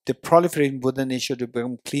the proliferating Buddha nature to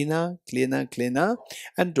become cleaner,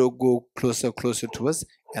 and to go closer towards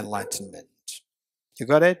enlightenment. You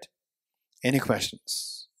got it? Any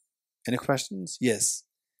questions? Yes.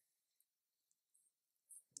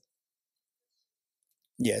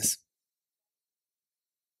 Yes.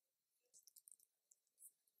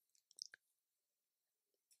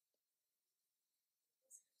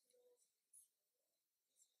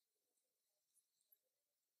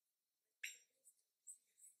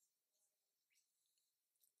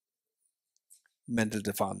 Mental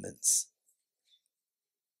defilements.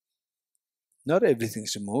 Not everything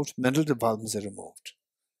is removed. Mental defilements are removed.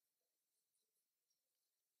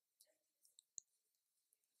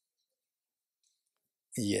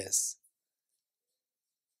 Yes.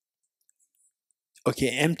 Okay,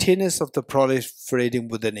 emptiness of the proliferating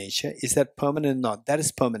Buddha nature, is that permanent or not? That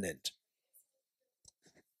is permanent.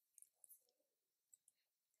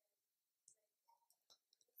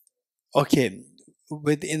 Okay,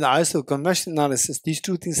 in the eyes of conventional analysis, these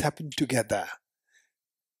two things happen together.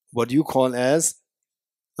 What you call as,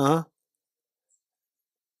 I'm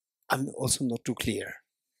also not too clear.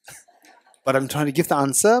 But I'm trying to give the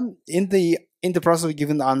answer. In the process of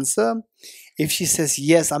giving the answer, if she says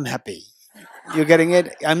yes, I'm happy. You're getting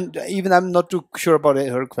it? I'm not too sure about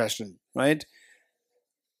her question, right?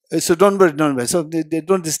 So don't worry. So they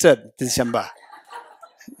don't disturb this Shamba.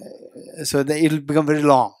 So it'll become very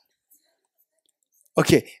long.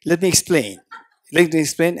 Okay, let me explain.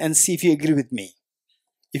 And see if you agree with me.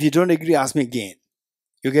 If you don't agree, ask me again.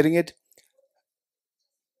 You're getting it?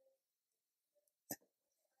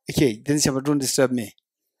 Okay, then Shamba, don't disturb me.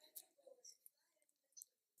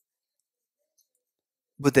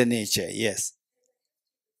 Buddha nature, yes.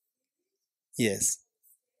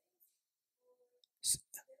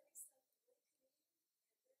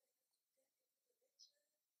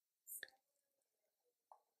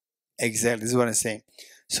 Exactly, this is what I'm saying.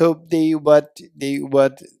 So it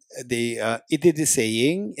is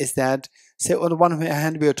saying is that, say, on the one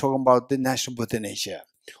hand we are talking about the national Buddha nature,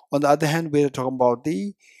 on the other hand we are talking about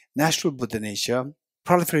the natural Buddha nature,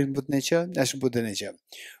 proliferating Buddha nature, national Buddha nature.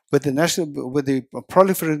 With the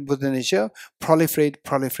proliferating Buddha nature, proliferate,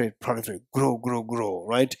 grow,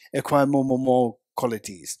 right? Acquire more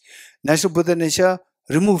qualities. Natural Buddha nature,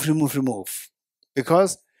 remove,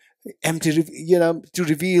 because empty, to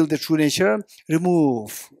reveal the true nature,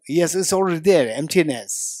 remove. Yes, it's already there,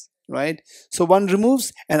 emptiness, right? So one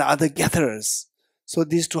removes and other gathers. So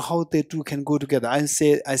these two, how they two can go together? I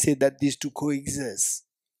say that these two coexist.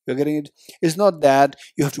 You're getting it? It's not that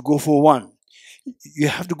you have to go for one, you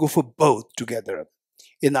have to go for both together.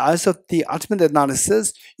 In the eyes of the ultimate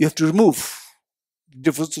analysis, you have to remove,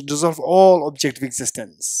 dissolve all objective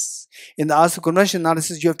existence. In the eyes of conventional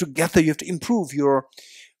analysis, you have to gather, you have to improve your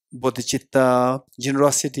bodhicitta,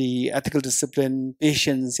 generosity, ethical discipline,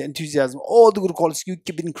 patience, enthusiasm, all the good qualities, you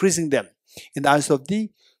keep increasing them. In the eyes of the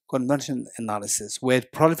conventional analysis, where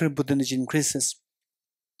proliferating Buddha nature increases.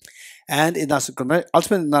 And in the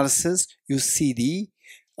ultimate analysis, you see the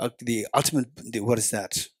ultimate, what is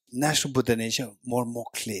that? National Buddha nature more and more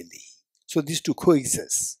clearly. So these two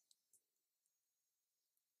coexist.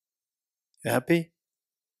 You happy?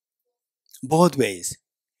 Both ways.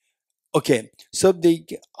 Okay, so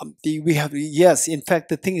we have, yes. In fact,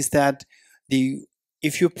 the thing is that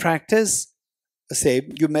if you practice, say,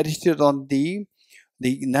 you meditate on the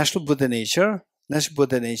national Buddha nature,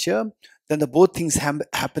 then the both things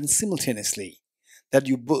happen simultaneously. That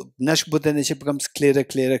national Buddha nature becomes clearer,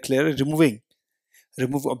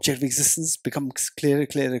 remove objective existence, becomes clearer,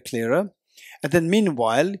 and then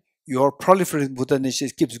meanwhile your proliferating Buddha nature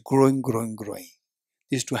keeps growing.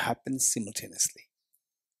 These two happen simultaneously.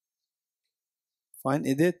 Fine,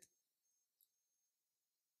 is it?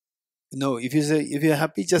 No, if you're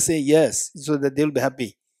happy, just say yes, so that they'll be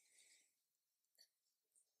happy.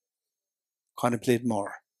 Contemplate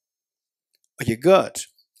more. Okay, good.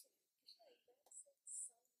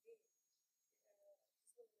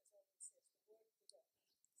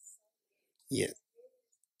 Yeah,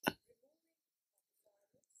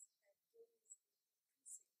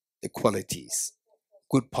 the qualities,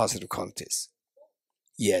 good positive qualities.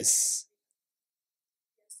 Yes.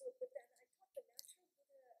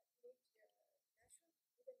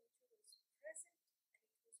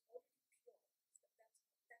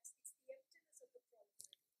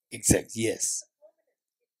 Exactly. Yes.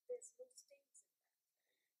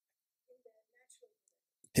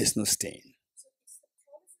 There's no stain.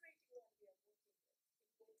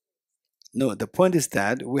 No, the point is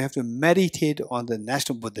that we have to meditate on the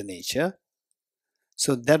national Buddha nature.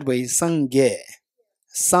 So that way, sangye.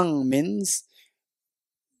 Sang means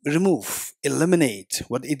remove, eliminate.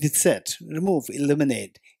 What it is said, remove,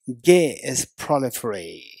 eliminate. Ge is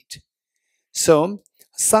proliferate. So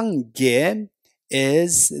sangye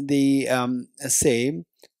is the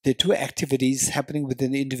two activities happening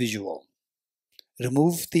within the individual.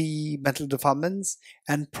 Remove the mental defilements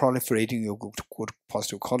and proliferating your good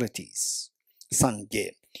positive qualities.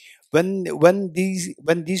 Sangye. When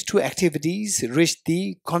these two activities reach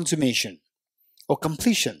the consummation or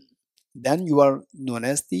completion, then you are known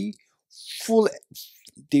as full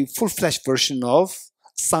the full-fledged version of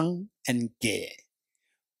Sang and Ge,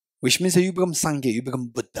 which means that you become Sangye, you become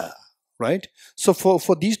Buddha, right? So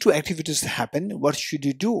for these two activities to happen, what should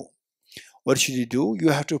you do? What should you do? You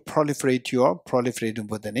have to proliferate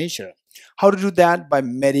Buddha nature. How to do that? By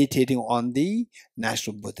meditating on the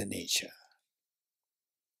natural Buddha nature.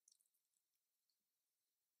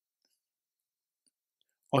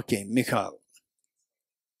 Okay, Mikhail.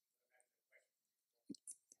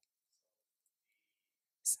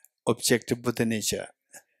 Objective Buddha nature.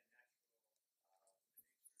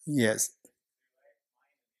 Yes,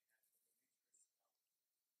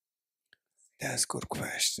 that's a good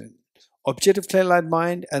question. Objective clear light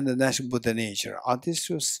mind and the natural Buddha nature, are these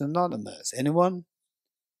two synonymous? Anyone?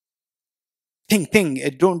 Think.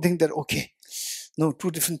 Don't think that, okay, no,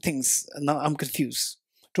 two different things. Now I'm confused.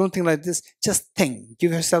 Don't think like this. Just think.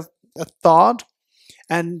 Give yourself a thought.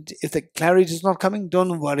 And if the clarity is not coming,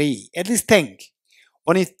 don't worry. At least think.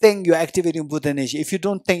 When you think, you're activating Buddha nature. If you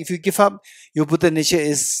don't think, if you give up, your Buddha nature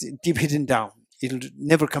is deep hidden down. It'll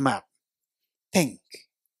never come out. Think.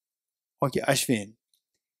 Okay, Ashwin.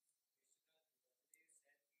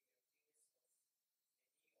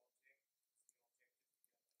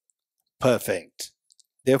 Perfect.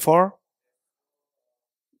 Therefore,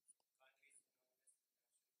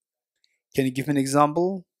 can you give me an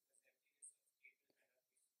example?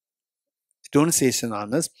 Don't say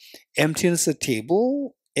synonymous. Emptiness a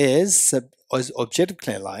table is objective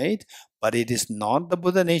clear light, but it is not the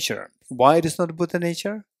Buddha nature. Why it is not the Buddha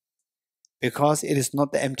nature? Because it is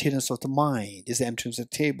not the emptiness of the mind, it's the emptiness of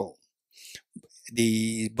the table.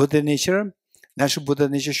 The Buddha nature, natural Buddha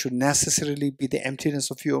nature should necessarily be the emptiness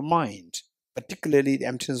of your mind, particularly the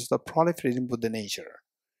emptiness of the proliferating Buddha nature.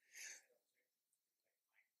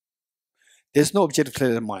 There's no objective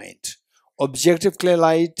clear mind. Objective clear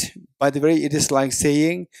light, by the way, it is like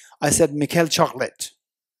saying, I said Mikhail chocolate.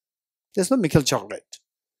 There's no Mikhail chocolate.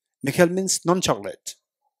 Mikhail means non-chocolate.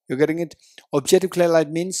 You're getting it? Objective clear light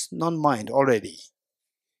means non-mind already.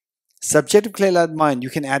 Subjective clear light mind, you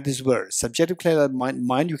can add this word. Subjective clear light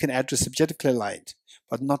mind you can add to subjective clear light,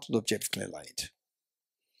 but not to the objective clear light.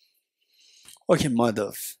 Okay,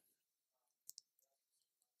 Madhav.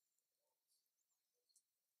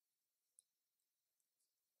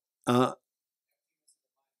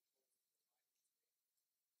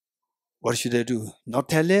 What should I do? Not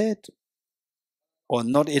tell it? Or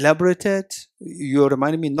not elaborate it? You're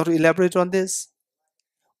reminding me not to elaborate on this?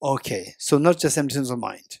 Okay, so not just emptiness of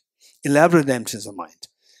mind. Elaborate the emptiness of mind.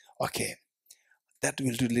 Okay, that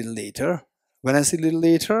we'll do a little later. When I say little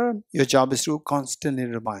later, your job is to constantly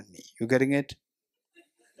remind me. You getting it?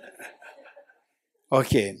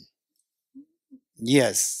 Okay.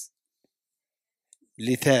 Yes.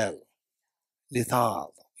 Lethal.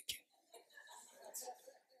 Lethal. Okay.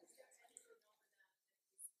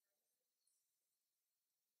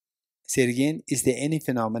 Say it again. Is there any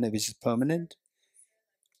phenomena which is permanent?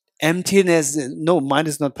 Emptiness. No, mind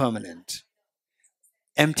is not permanent.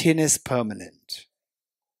 Emptiness permanent.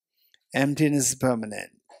 Emptiness is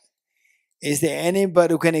permanent. Is there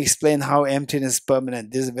anybody who can explain how emptiness is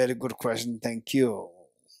permanent? This is a very good question. Thank you.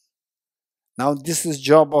 Now, this is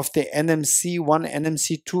job of the NMC1,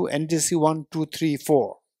 NMC2, NDC1, 2, 3,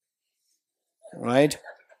 4. Right?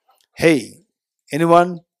 Hey,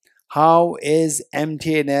 anyone? How is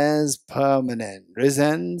emptiness permanent?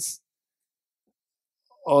 Reasons?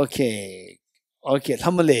 Okay. Okay,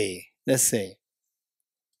 Thamale, let's say.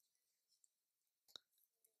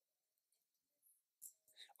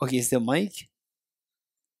 Okay, is the mic?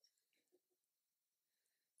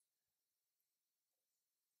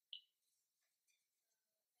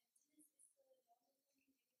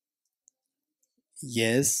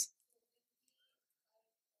 Yes.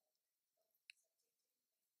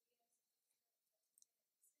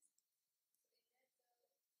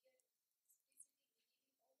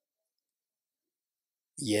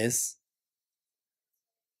 Yes.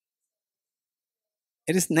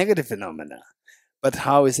 It is negative phenomena. But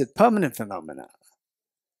how is it permanent phenomena?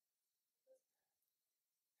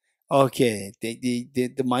 Okay,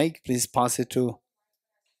 the mic, please pass it to.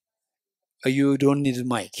 You don't need a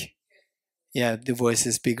mic. Yeah, the voice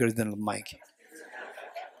is bigger than the mic.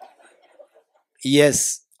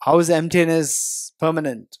 Yes. How is emptiness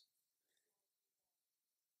permanent?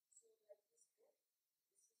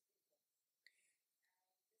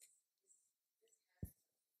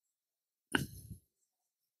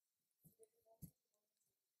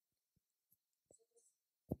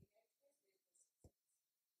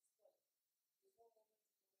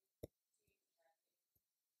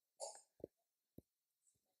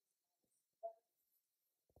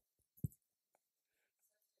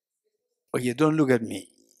 Okay, don't look at me.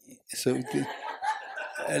 So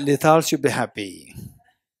Lethal should be happy.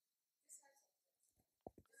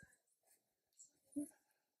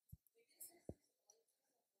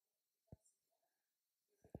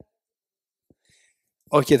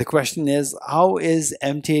 Okay, the question is, how is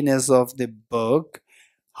emptiness of the book?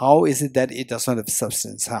 How is it that it does not have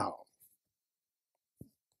substance? How?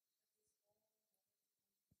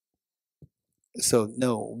 So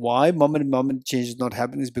no, why moment to moment change is not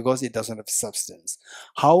happening is because it doesn't have substance.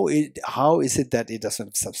 How is it that it doesn't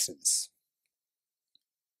have substance?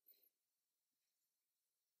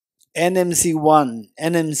 NMC1,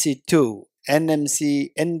 NMC2,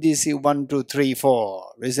 NMC, NDC1, 2, 3,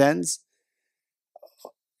 4. Reasons?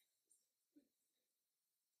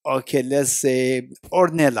 Okay, let's say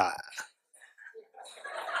Ornella.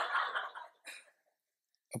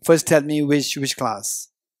 First tell me which class?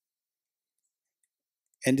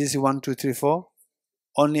 NDC1, 2, 3, 4?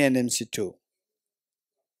 Only NMC2.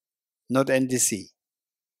 Not NDC.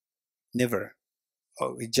 Never.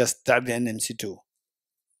 Oh, we just typed NMC2.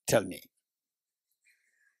 Tell me.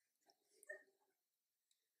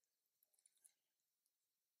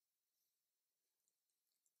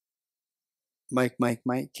 Mike.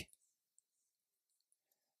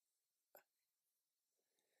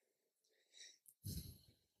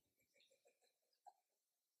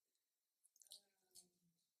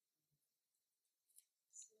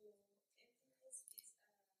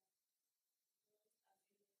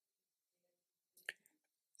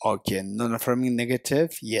 Okay, non-affirming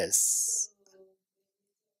negative, yes.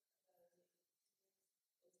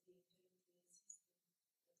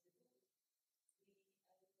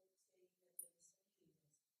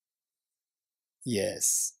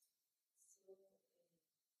 Yes.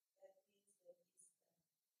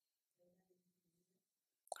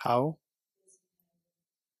 How?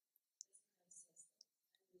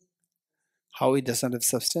 How it doesn't have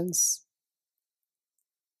substance?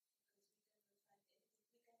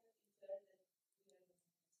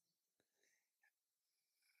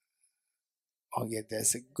 Okay,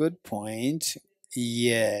 that's a good point.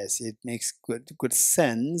 Yes, it makes good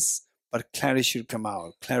sense, but clarity should come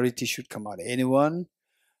out. Clarity should come out. Anyone?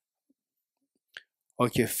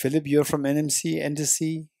 Okay, Philip, you're from NMC,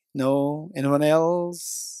 NDC? No? Anyone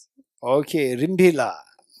else? Okay, Rimbila.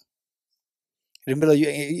 Rimbila, you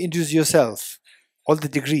introduce yourself. All the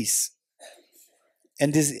degrees.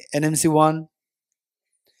 NDC, NMC 1,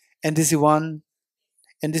 NDC 1,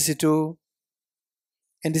 NDC 2,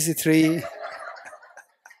 NDC 3,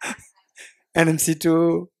 NMC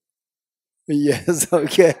 2. Yes,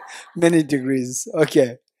 okay. Many degrees.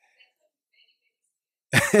 Okay.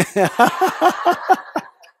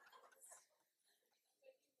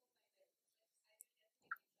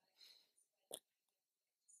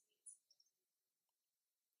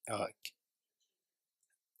 Okay.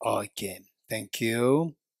 Okay. Thank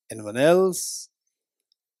you. Anyone else?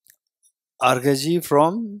 Argaji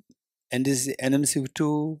from NMC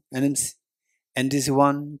 2, NDC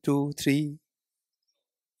 1, 2, 3,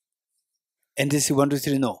 NDC 1, 2,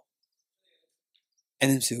 3, no.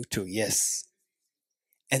 NMC 2, yes.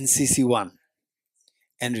 NCC 1,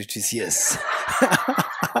 Enriches, yes.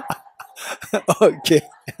 Okay.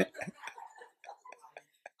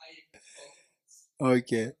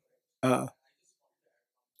 Okay. Uh,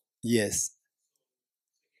 yes.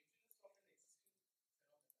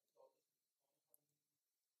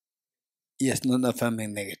 Yes, non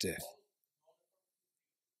affirming negative.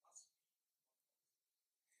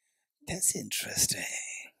 That's interesting.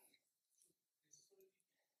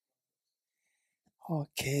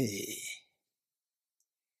 Okay.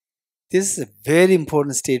 This is a very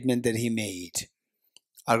important statement that he made.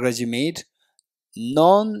 Agraji made.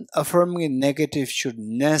 Non-affirming negative should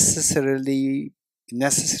necessarily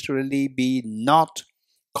be not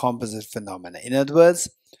composite phenomena. In other words,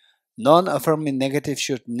 non-affirming negative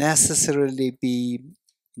should necessarily be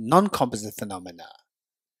non-composite phenomena.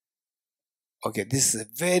 Okay, this is a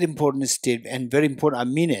very important statement and very important. I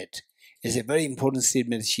mean it. It's a very important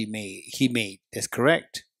statement he made. That's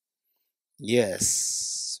correct.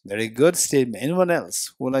 Yes. Very good statement. Anyone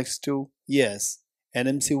else who likes to? Yes.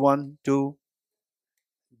 NMC 1, 2.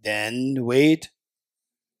 Then wait.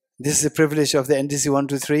 This is the privilege of the NDC 1,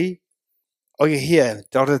 2, 3. Okay, here,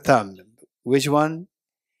 Dr. Thumb. Which one?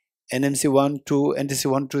 NMC 1, 2, NDC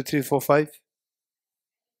 1, 2, 3, 4, 5.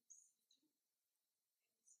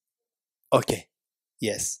 Okay.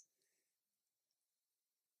 Yes.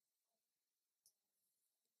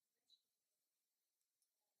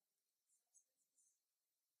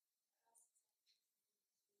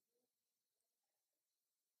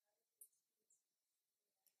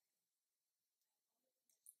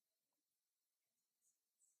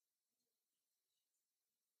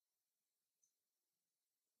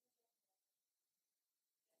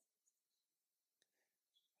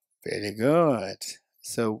 Very good.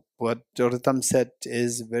 So what Dr. Thumb said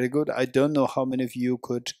is very good. I don't know how many of you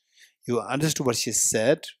understood what she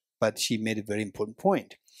said, but she made a very important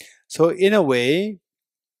point. So in a way,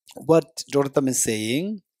 what Dr. Thumb is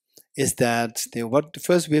saying is that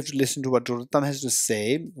first we have to listen to what Dr. Thumb has to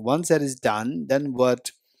say. Once that is done, then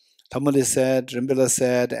what Thamali said, Rimbila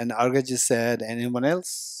said, and Argaji said, and anyone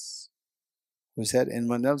else who said,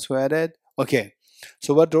 anyone else who added? Okay.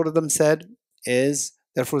 So what Dr. Thumb said is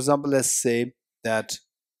that, for example, let's say that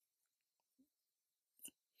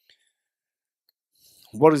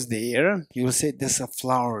what is there? You will say there's a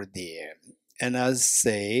flower there. And I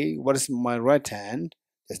say, what is my right hand?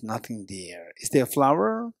 There's nothing there. Is there a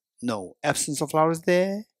flower? No. Absence of flower is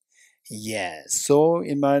there? Yes. So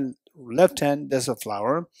in my left hand, there's a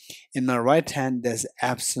flower. In my right hand, there's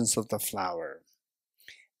absence of the flower.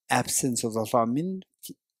 Absence of the flower means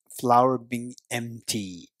flower being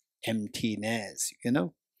empty. Emptiness,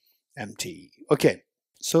 empty. Okay.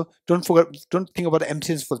 So don't think about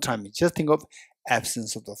emptiness for the time. Just think of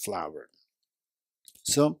absence of the flower.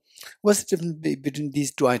 So what's the difference between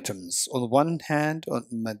these two items? On the one hand, on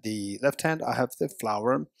the left hand, I have the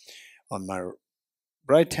flower. On my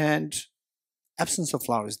right hand, absence of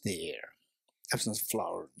flower is there. Absence of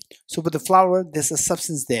flower. So with the flower, there's a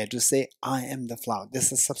substance there to say, I am the flower.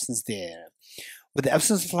 There's a substance there. With the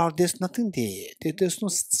absence of flower, there's nothing there. There's no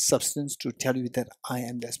substance to tell you that I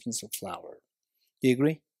am the absence of flower. Do you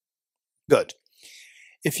agree? Good.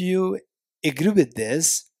 If you agree with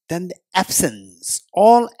this, then the absence,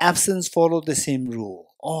 all absence follow the same rule.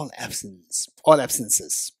 All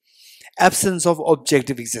absences. Absence of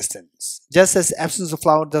objective existence. Just as absence of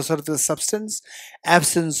flower does not have a substance,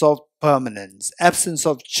 absence of permanence, absence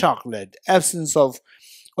of chocolate, absence of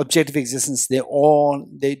objective existence,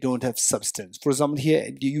 they don't have substance. For example,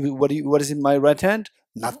 here, what is in my right hand?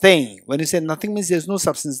 Nothing. When you say nothing, means there's no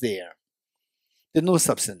substance there. There's no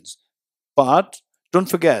substance. But don't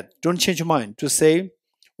forget, don't change your mind to say,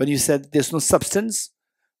 when you said there's no substance,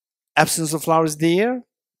 absence of flower is there.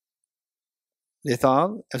 They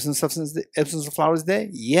thought absence of flower is there.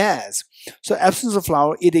 Yes. So absence of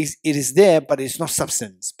flower, it is there, but it's not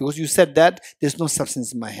substance, because you said that there's no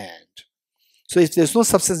substance in my hand. So if there's no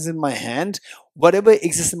substance in my hand, whatever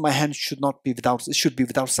exists in my hand should be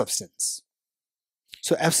without substance.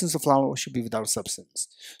 So absence of flower should be without substance.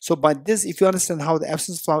 So by this, if you understand how the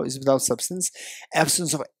absence of flower is without substance,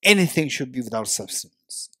 absence of anything should be without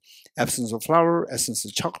substance. Absence of flower, absence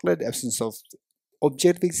of chocolate, absence of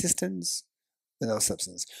objective existence, without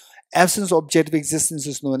substance. Absence of objective existence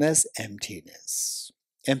is known as emptiness.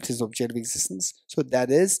 Emptiness of objective existence. So that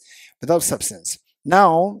is without substance.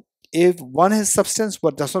 Now, if one has substance,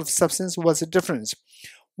 what does not have substance, what's the difference?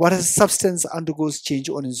 What has substance undergoes change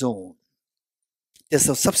on its own. There's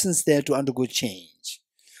a substance there to undergo change.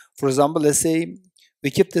 For example, let's say we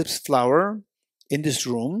keep this flower in this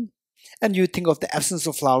room, and you think of the absence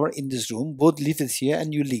of flower in this room. Both leaf is here,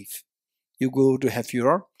 and you leave. You go to have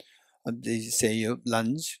your, say, your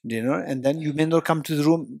lunch, dinner, and then you may not come to the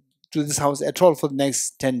room, to this house at all for the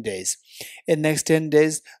next 10 days. In the next 10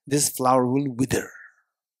 days, this flower will wither,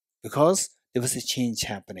 because there was a change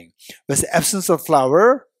happening. With the absence of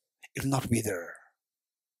flower, it will not wither,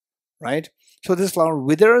 right? So this flower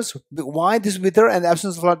withers. Why this wither and the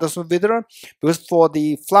absence of flower does not wither? Because for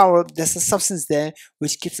the flower, there's a substance there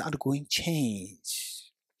which keeps undergoing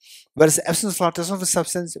change. Whereas the absence of flower does not have a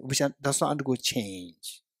substance which does not undergo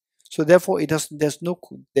change. So therefore, there's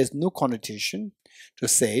no connotation to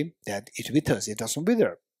say that it withers. It doesn't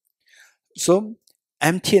wither. So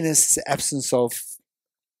emptiness is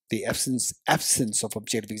the absence of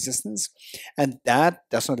objective existence, and that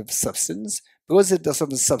does not have substance. Because it does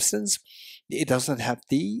not have substance, it does not have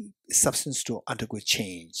the substance to undergo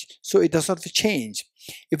change. So it does not change.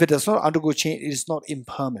 If it does not undergo change, it is not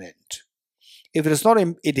impermanent. If it is not,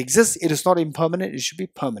 it exists, it is not impermanent, it should be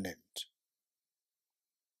permanent.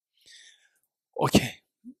 Okay,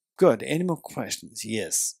 good. Any more questions?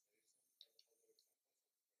 Yes.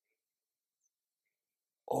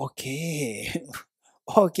 Okay.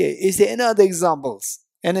 Okay, is there any other examples?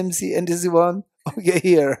 NMC, NDC1? Okay,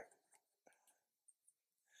 here.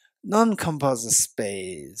 Non-composite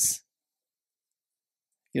space.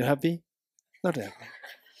 You happy? Not happy.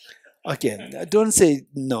 Okay, don't say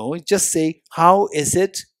no, just say, how is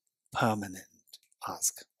it permanent?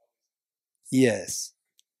 Ask. Yes.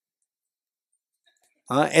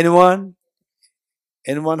 Anyone?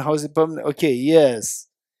 Anyone, how is it permanent? Okay, yes.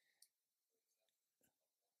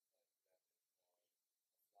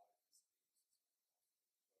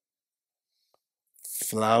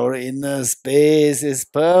 Flower inner space is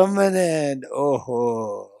permanent.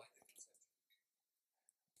 Oh.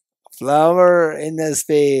 Flower inner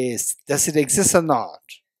space. Does it exist or not?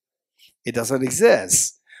 It doesn't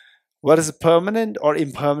exist. What is permanent or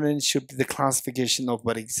impermanent should be the classification of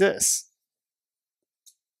what exists.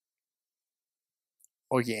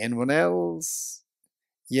 Okay, anyone else?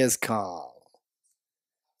 Yes, Carl.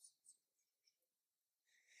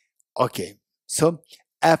 Okay, so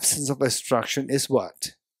absence of obstruction is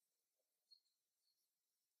what?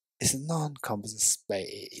 It's a non-composite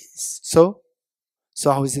space. So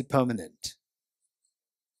how is it permanent?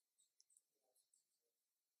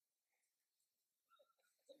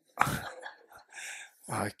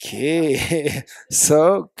 Okay,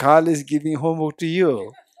 so Carl is giving homework to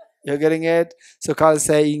you. You're getting it? So Carl is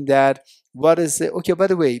saying that, what is it? Okay, by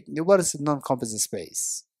the way, what is a non-composite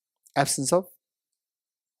space? Absence of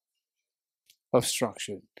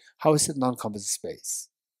obstruction. How is it non-composite space?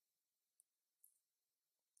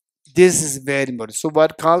 This is very important. So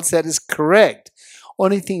what Carl said is correct.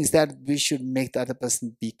 Only thing is that we should make the other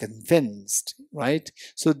person be convinced, right?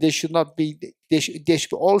 So they should not be, they should be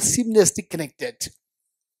all seamlessly connected.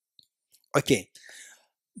 Okay,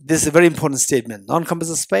 this is a very important statement.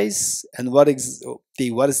 Non-composite space, and what is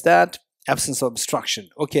that? Absence of obstruction.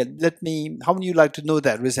 Okay, how many of you like to know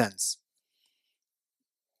that? Raise hands.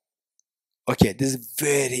 Okay, this is a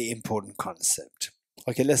very important concept.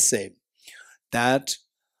 Okay, let's say that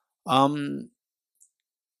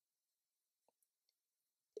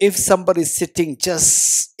if somebody is sitting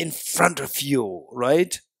just in front of you,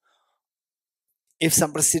 right? If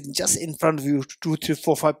somebody is sitting just in front of you, 2, 3,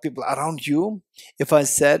 4, 5 people around you, if I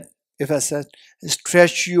said,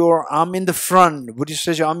 stretch your arm in the front, would you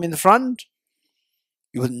stretch your arm in the front?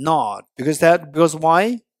 You will not. Because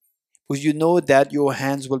why? Because you know that your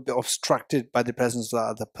hands will be obstructed by the presence of the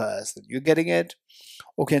other person. You're getting it?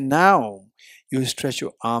 Okay, now you stretch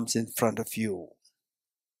your arms in front of you.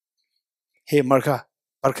 Hey, Marka,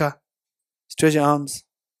 stretch your arms.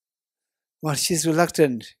 Well, she's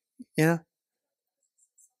reluctant, you know?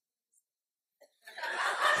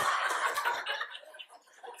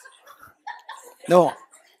 No,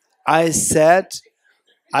 I said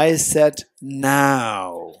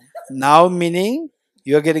now. Now meaning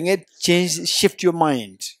you're getting it, shift your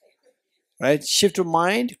mind, right? Shift your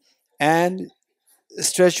mind and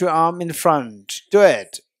stretch your arm in front. Do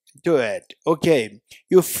it. Okay,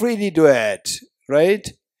 you freely do it,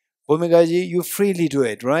 right? Bhumigaji, you freely do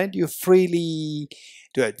it, right? You freely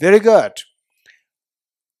do it. Very good.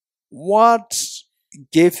 What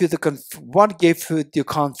gave you the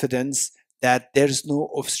confidence that there is no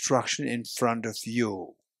obstruction in front of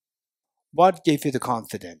you? What gave you the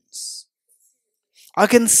confidence? I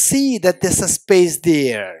can see that there's a space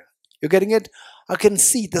there. You're getting it? I can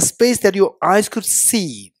see the space that your eyes could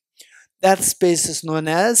see. That space is known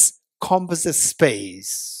as composite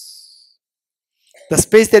space. The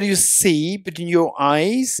space that you see between your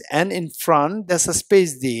eyes and in front, there's a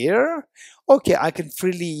space there. Okay, I can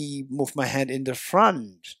freely move my hand in the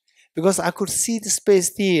front because I could see the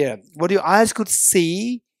space there. What your eyes could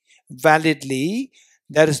see validly,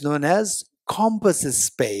 that is known as composite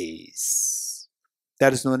space.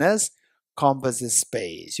 That is known as composite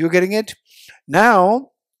space. You're getting it?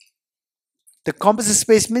 Now, the composite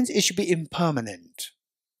space means it should be impermanent.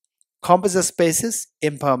 Composite space is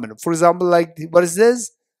impermanent. For example, like, what is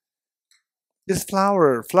this? This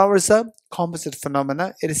flower. Flower is a composite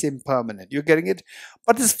phenomena. It is impermanent. You're getting it?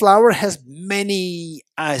 But this flower has many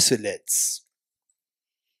isolates.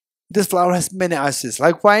 This flower has many isolates.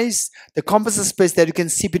 Likewise, the composite space that you can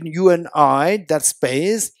see between you and I, that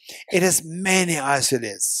space, it has many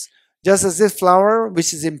isolates. Just as this flower,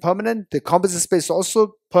 which is impermanent, the composite space is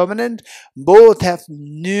also permanent. Both have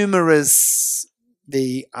numerous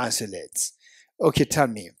isolates. Okay, tell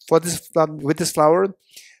me, for this with this flower,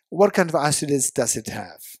 what kind of isolates does it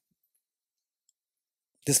have?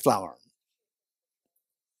 This flower.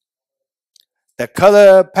 The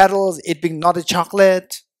color, petals, it being not a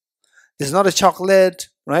chocolate. This is not a chocolate,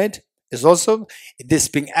 right? It's also this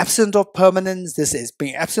being absent of permanence. This is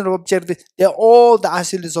being absent of objectivity. They're all the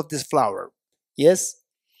isolates of this flower. Yes.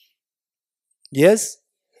 Yes.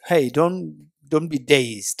 Hey, don't be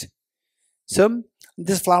dazed. So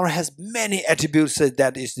this flower has many attributes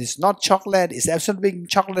that is not chocolate, is absent of being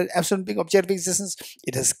chocolate, absent of being objective existence.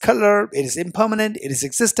 It has color, it is impermanent, it is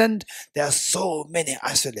existent. There are so many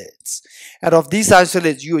isolates. And of these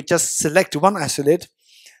isolates, you just select one isolate,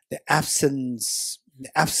 the absence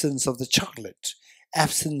of the chocolate,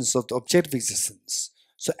 absence of the objective existence.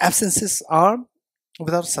 So absences are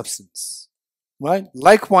without substance, right?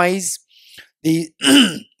 Likewise, the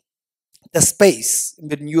the space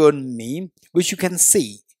between you and me, which you can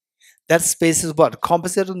see, that space is what?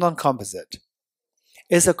 Composite or non-composite?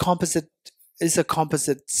 It's a composite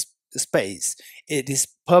space. It is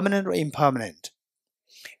permanent or impermanent?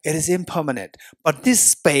 It is impermanent. But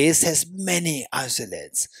this space has many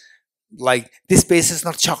isolates. Like this space is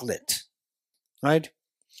not chocolate, right?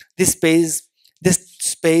 This space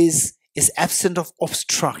is absent of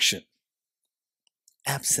obstruction.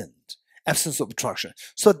 Absence of obstruction.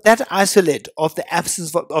 So that isolate of the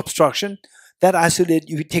absence of obstruction, that isolate,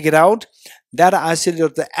 you take it out, that isolate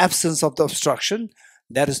of the absence of the obstruction,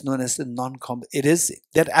 that is known as the non-composite. It is,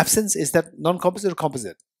 that absence is that non-composite or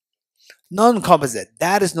composite? Non-composite.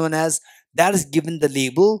 That is known as, that is given the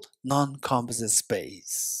label non-composite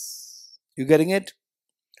space. You getting it?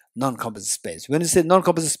 Non-composite space. When you say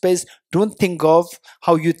non-composite space, don't think of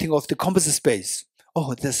how you think of the composite space.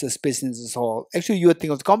 Oh, there's a space in this hall. Actually, you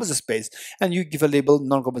think of the composite space and you give a label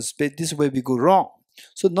non-composite space. This is where we go wrong.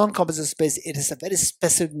 So non-composite space, it has a very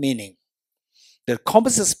specific meaning. The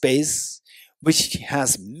composite space, which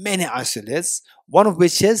has many isolates, one of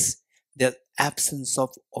which is the absence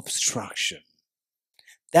of obstruction.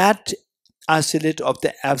 That isolate of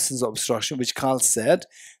the absence of obstruction, which Carl said,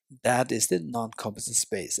 that is the non-composite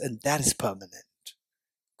space, and that is permanent.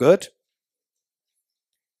 Good?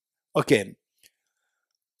 Okay.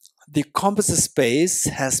 The composite space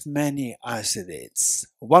has many isolates,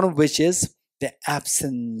 one of which is the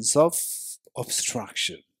absence of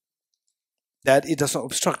obstruction. That it does not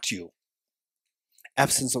obstruct you.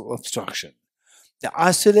 Absence of obstruction. The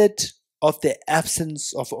isolate of the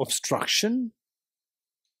absence of obstruction,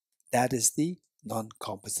 that is the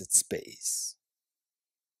non-composite space.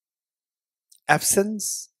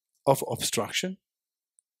 Absence of obstruction.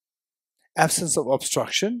 Absence of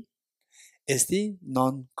obstruction is the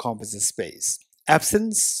non-composite space.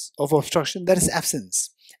 Absence of obstruction, that is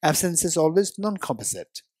absence. Absence is always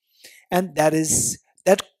non-composite. And that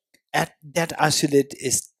isolate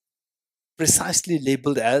is precisely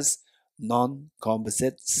labeled as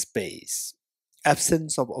non-composite space.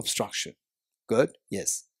 Absence of obstruction. Good?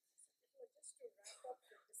 Yes.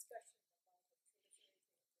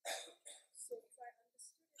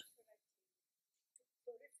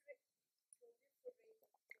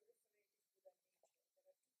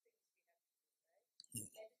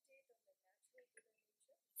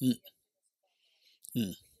 Mm.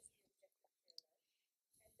 Mm.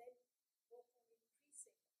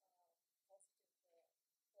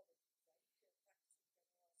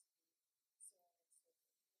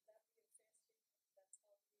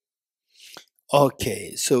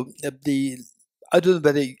 Okay, so I don't know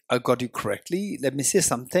whether I got you correctly. Let me say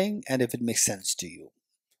something, and if it makes sense to you.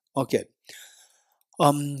 Okay.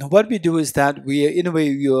 What we do is that we, in a way,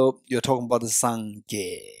 you're talking about the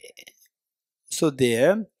Sangye. So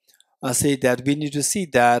there, I say that we need to see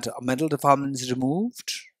that mental defilement is removed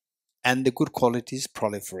and the good qualities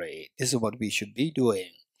proliferate. This is what we should be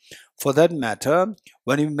doing. For that matter,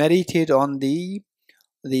 when you meditate on the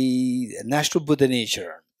natural Buddha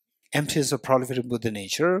nature, emptiness of proliferating Buddha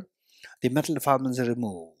nature, the mental defilements are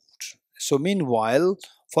removed. So meanwhile,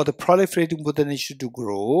 for the proliferating Buddha nature to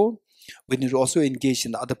grow, we need to also engage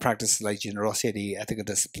in other practices like generosity, ethical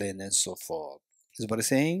discipline, and so forth. Is what I'm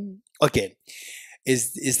saying? Okay.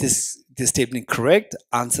 Is this statement correct?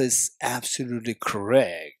 Answer is absolutely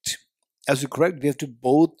correct. Absolutely correct.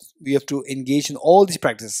 We have to engage in all these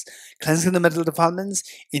practices, cleansing the mental defilements,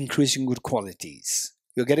 increasing good qualities.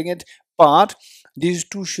 You're getting it? But these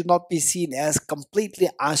two should not be seen as completely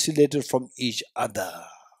isolated from each other,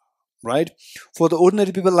 right? For the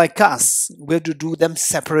ordinary people like us, we have to do them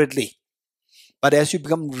separately. But as you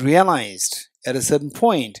become realized at a certain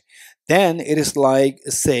point, then it is like,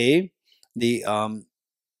 say, the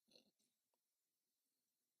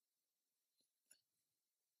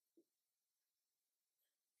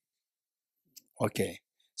okay.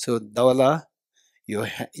 So Dawala, your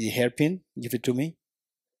hairpin, give it to me.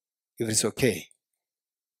 If it's okay.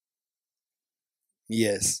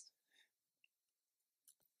 Yes.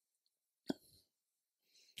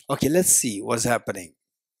 Okay, let's see what's happening.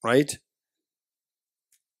 Right?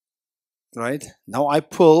 Right? Now I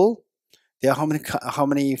pull. There are how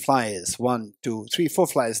many flies? 1, 2, 3, 4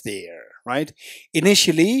 flies there. Right?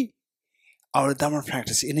 Initially, our Dharma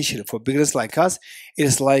practice, initially for beginners like us, it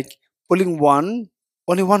is like pulling one,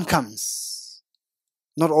 only one comes.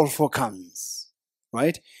 Not all 4 comes.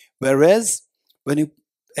 Right? Whereas when you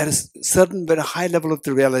at a certain very high level of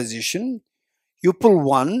the realization, you pull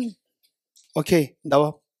one. Okay,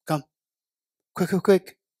 Dawa, come.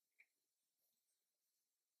 Quick.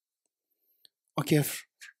 Okay,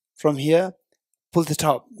 from here, pull the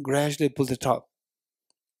top. Gradually pull the top.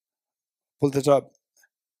 Pull the top.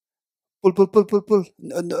 Pull.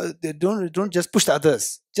 No, don't just push the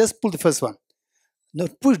others. Just pull the first one. No,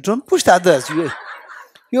 don't push the others.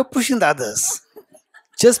 You're pushing the others.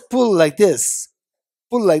 Just pull like this.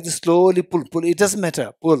 Pull like this, slowly pull. It doesn't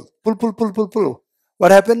matter. Pull.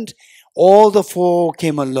 What happened? All the 4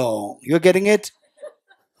 came along. You're getting it?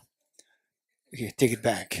 Okay, take it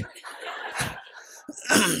back.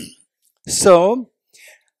 So,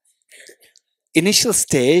 initial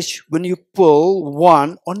stage, when you pull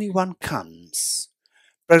one, only one comes.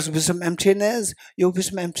 Practice wisdom emptiness, your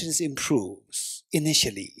wisdom emptiness improves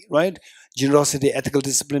initially, right? Generosity, ethical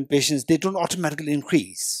discipline, patience, they don't automatically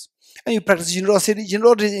increase. And you practice generosity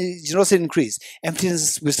increase.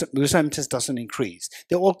 Emptiness, wisdom emptiness doesn't increase.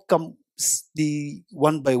 They all come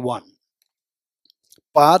one by one.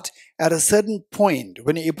 But at a certain point,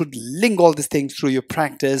 when you're able to link all these things through your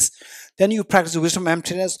practice, then you practice wisdom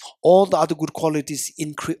emptiness, all the other good qualities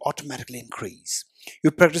automatically increase.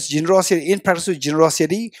 You practice generosity, in practice with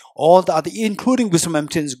generosity, all the other, including wisdom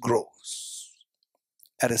emptiness, grows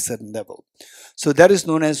at a certain level. So that is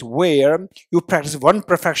known as where you practice one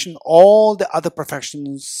perfection, all the other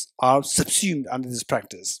perfections are subsumed under this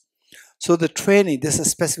practice. So the training, there's a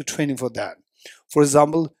specific training for that. For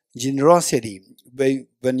example, generosity.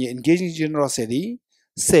 When you engage in generosity,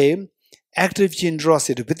 say active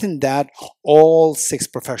generosity. Within that, all 6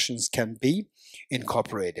 perfections can be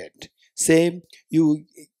incorporated. Say you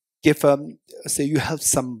give say you help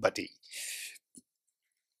somebody,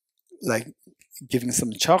 like giving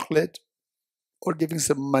some chocolate or giving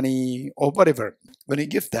some money or whatever. When you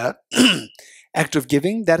give that act of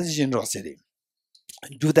giving, that is generosity.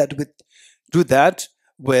 Do that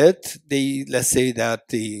with the, let's say that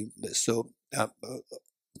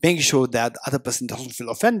making sure that the other person doesn't feel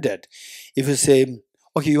offended. If you say,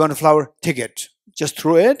 okay, you want a flower, take it, just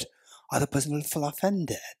throw it, other person will feel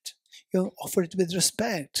offended. You offer it with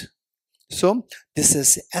respect. So this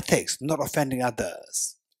is ethics, not offending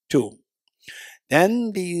others. 2.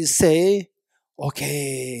 Then they say,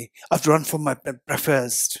 okay, I've run for my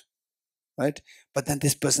breakfast, right? But then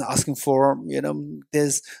this person asking for,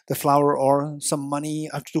 there's the flower or some money,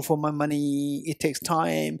 I have to do for my money, it takes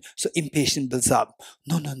time, so impatience builds up.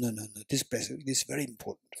 No. This is very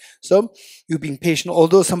important. So you being patient,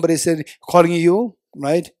 although somebody said calling you,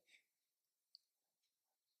 right?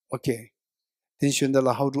 Okay,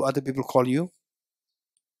 how do other people call you?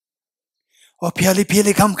 Oh,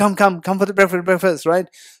 Piali, come for the breakfast, right?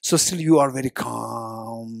 So still you are very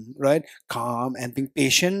calm, right? Calm and being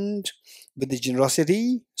patient with the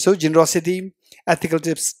generosity. So generosity, ethical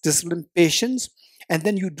discipline, patience, and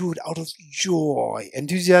then you do it out of joy,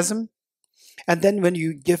 enthusiasm. And then when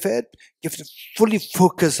you give it fully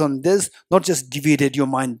focus on this, not just divided your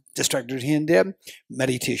mind, distracted here and there,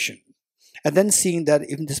 meditation. And then seeing that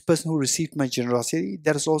even this person who received my generosity,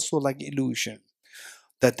 that is also like illusion.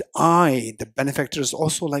 That I, the benefactor, is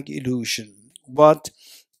also like illusion. But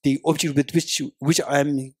the object with which I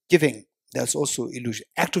am giving, that's also illusion.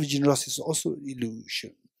 Act of generosity is also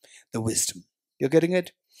illusion. The wisdom. You're getting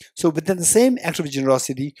it? So within the same act of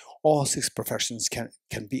generosity, all 6 perfections can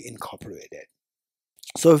be incorporated.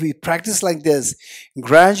 So if we practice like this,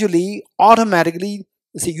 gradually, automatically,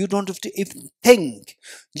 see, you don't have to even think.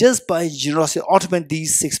 Just by generosity, automatically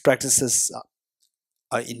these 6 practices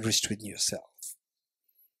are enriched within yourself.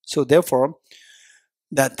 So therefore,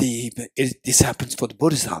 this happens for the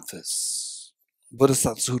Bodhisattvas.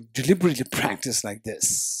 Bodhisattvas who deliberately practice like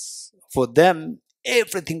this. For them,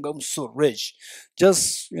 everything becomes so rich.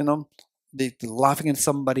 Just, they laughing at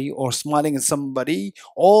somebody or smiling at somebody,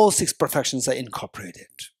 all 6 perfections are incorporated.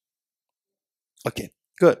 Okay,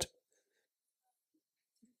 good.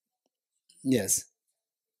 Yes.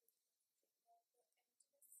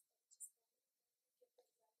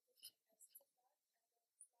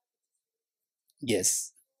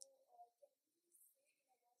 Yes.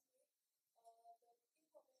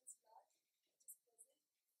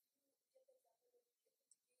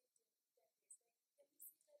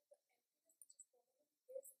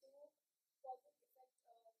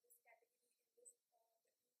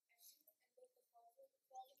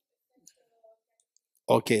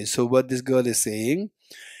 Okay, so what this girl is saying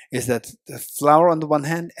is that the flower on the one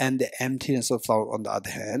hand and the emptiness of flower on the other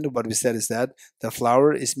hand. What we said is that the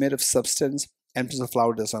flower is made of substance, emptiness of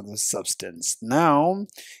flower does not have substance. Now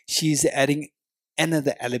she's adding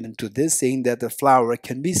another element to this, saying that the flower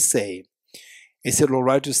can be saved. Is it all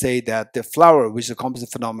right to say that the flower, which is a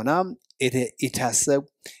composite phenomenon, it has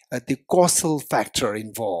the causal factor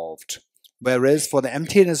involved, whereas for the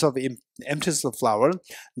emptiness of flower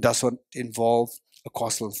does not involve a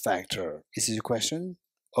causal factor. Is this your question?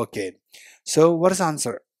 Okay. So what is the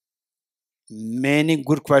answer? Many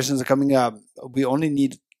good questions are coming up. We only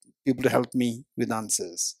need people to help me with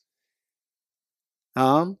answers.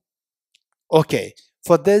 Okay.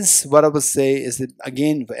 For this, what I would say is that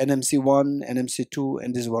again, for NMC1, NMC2,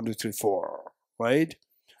 and this is 1, 2, 3, 4, right?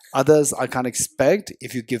 Others I can't expect.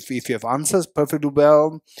 If you have answers, perfectly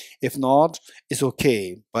well. If not, it's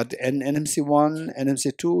okay. But in NMC1,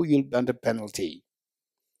 NMC2, you'll be under penalty.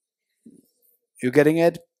 You getting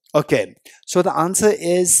it? Okay. So the answer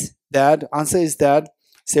is that.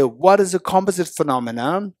 Say, what is a composite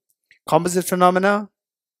phenomena? Composite phenomena,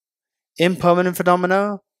 impermanent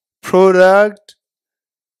phenomena, product,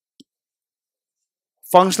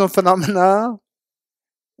 functional phenomena,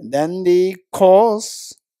 then the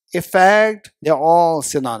cause, effect, they're all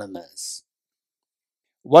synonymous.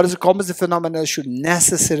 What is a composite phenomena should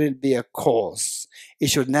necessarily be a cause. It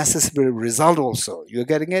should necessarily result also. You're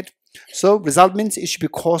getting it? So result means it should be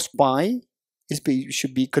caused by, it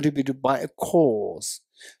should be contributed by a cause.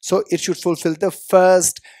 So it should fulfill the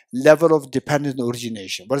first level of dependent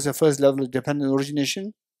origination. What is the first level of dependent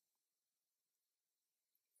origination?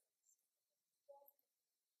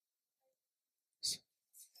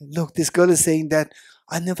 Look, this girl is saying that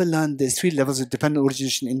I never learned these 3 levels of dependent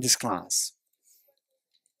origination in this class.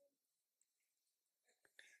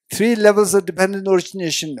 3 levels of dependent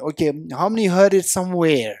origination. Okay, how many heard it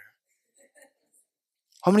somewhere?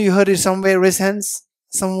 How many heard it somewhere? Raise hands.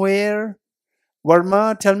 Somewhere.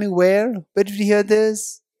 Varma, tell me where? Where did you hear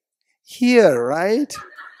this? Here, right?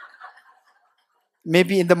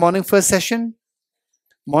 Maybe in the morning first session?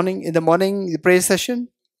 In the morning prayer session?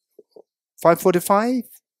 5:45?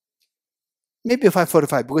 Maybe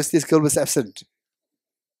 5:45 because this girl was absent.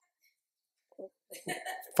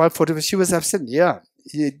 5:45, she was absent, yeah.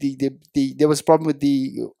 There was a problem with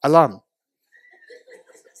the alarm.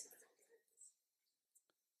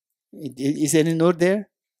 Is any note there?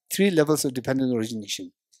 3 levels of dependent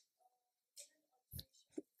origination.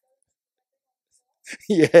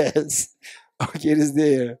 Yes. Okay, it is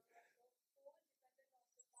there.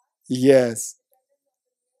 Yes.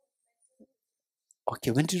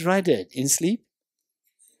 Okay, when did you write it? In sleep?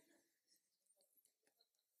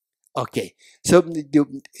 Okay. So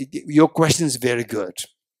your question is very good.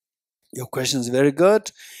 Your question is very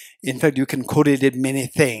good. In fact, you can correlate many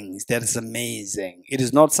things. That is amazing. It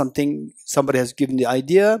is not something somebody has given the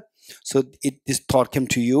idea. So this thought came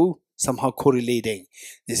to you, somehow correlating.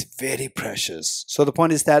 It's very precious. So the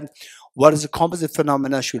point is that what is a composite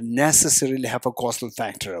phenomena should necessarily have a causal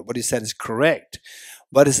factor. What you said is correct.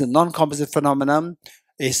 What is a non-composite phenomenon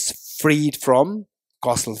is freed from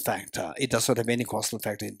causal factor. It does not have any causal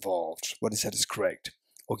factor involved. What you said is correct.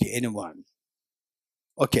 Okay, anyone?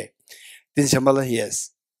 Okay. Din Shambhala,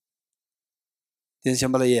 yes. Din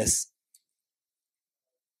Shambhala, yes.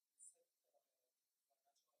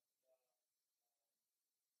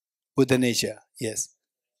 Buddha nature, yes.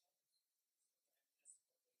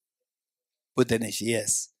 Buddha nature,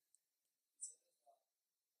 yes.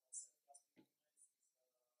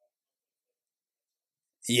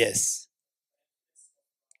 Yes.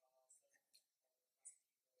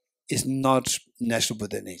 It's not natural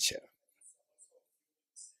Buddha nature.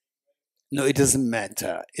 No, it doesn't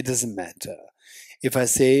matter. It doesn't matter. If I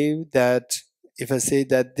say that,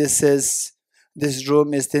 this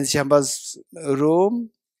room is Din Shambha's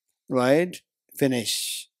room, right?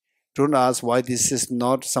 Finish. Don't ask why this is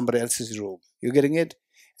not somebody else's room. You're getting it?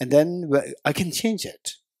 And then I can change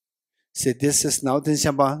it. Say this is now Din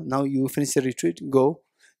Shambha. Now you finish the retreat. Go.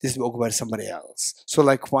 This will occupied by somebody else. So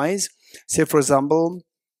likewise, say for example,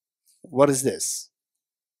 what is this?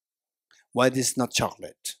 Why this is not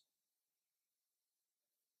chocolate?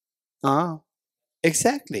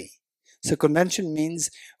 Exactly. So convention means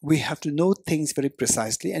we have to know things very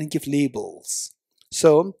precisely and give labels.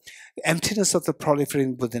 So emptiness of the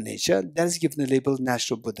proliferating Buddha nature, that is given the label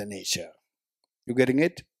natural Buddha nature. You getting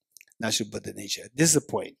it? Natural Buddha nature. This is the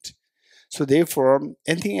point. So therefore,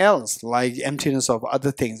 anything else like emptiness of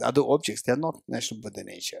other things, other objects, they are not natural Buddha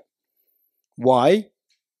nature. Why?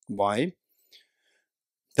 Why?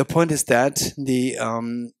 The point is that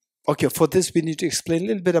okay, for this we need to explain a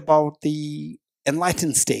little bit about the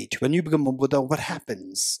enlightened state. When you become a Buddha, what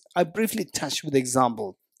happens? I briefly touched with the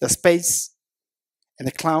example, the space and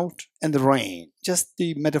the cloud and the rain, just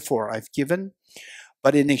the metaphor I've given.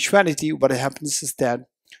 But in actuality, what happens is that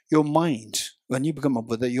your mind, when you become a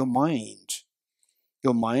Buddha, your mind,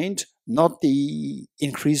 not the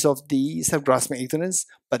increase of the self-grasping ignorance,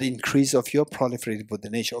 but the increase of your proliferated Buddha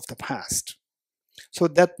nature of the past. So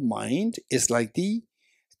that mind is like the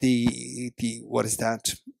what is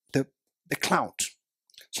that? The cloud.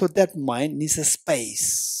 So that mind needs a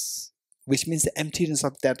space, which means the emptiness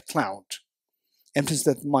of that cloud, emptiness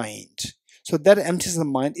of that mind. So that emptiness of the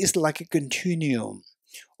mind is like a continuum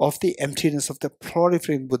of the emptiness of the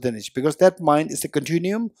proliferating Buddha nature, because that mind is the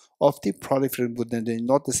continuum of the proliferating Buddha nature,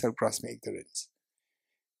 not the self-grasping ignorance.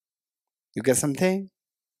 You get something?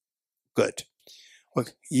 Good.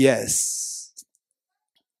 Okay. Yes.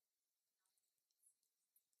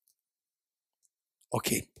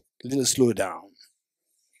 Okay. A little slow down.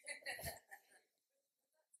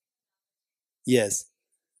 Yes.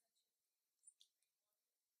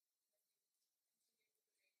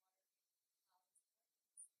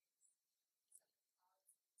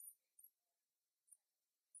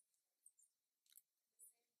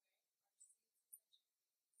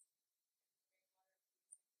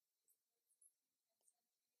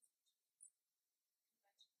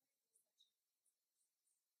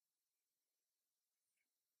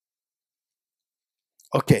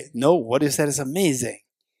 Okay. No, what you said is amazing.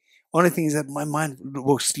 Only thing is that my mind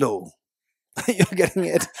works slow. You're getting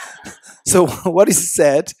it. So what is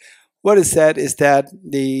said is that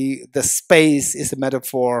the space is a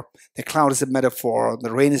metaphor, the cloud is a metaphor,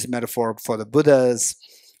 the rain is a metaphor for the Buddhas,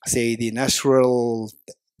 say the natural,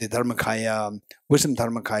 the Dharmakaya, wisdom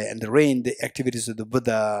Dharmakaya, and the rain, the activities of the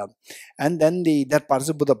Buddha, and then that part is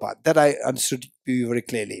the Buddha part. That I understood you very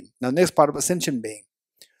clearly. Now next part about sentient being.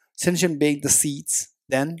 Sentient being, the seeds,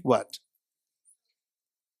 then what?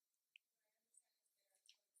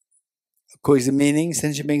 Coexist meaning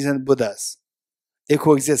sentient beings and Buddhas. They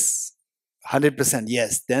coexist 100%.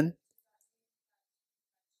 Yes. Then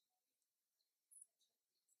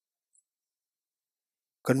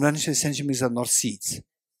conventional sentient beings are not seeds.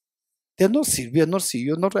 They are not seed. We are not seed.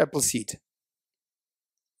 You are not apple seed.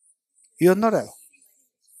 You are not apple.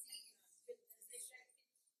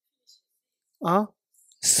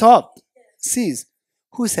 Stop. Seeds.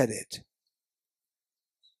 Who said it?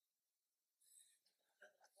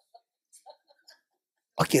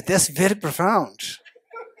 Okay, that's very profound.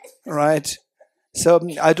 Right? So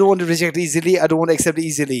I don't want to reject easily. I don't want to accept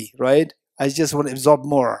easily. Right? I just want to absorb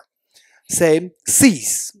more. Say,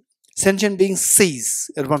 cease. Sentient beings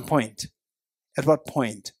cease at one point. At what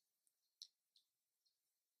point?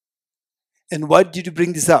 And why did you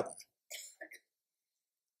bring this up?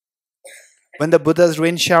 When the Buddha's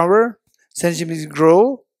rain shower, sentient beings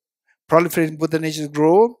grow, proliferating Buddha natures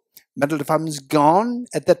grow, mental defilement is gone.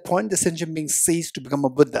 At that point, the sentient being cease to become a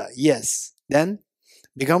Buddha. Yes. Then,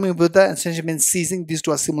 becoming a Buddha and sentient being ceasing, these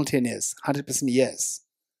two are simultaneous. 100% yes.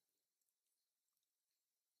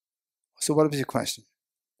 So what was your question?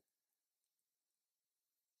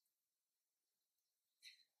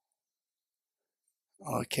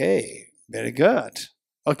 Okay. Very good.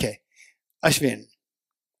 Okay. Ashwin.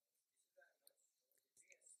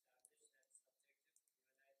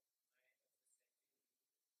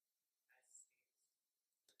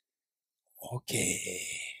 Okay.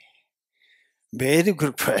 Very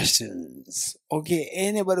good questions. Okay,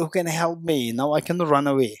 anybody who can help me. Now I cannot run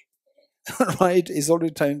away. Right? It's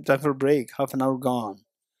already time for a break. Half an hour gone.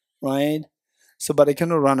 Right? So, but I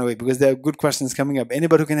cannot run away because there are good questions coming up.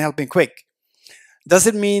 Anybody who can help me quick. Does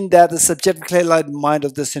it mean that the subjective clear light mind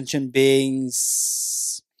of the sentient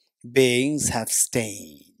beings have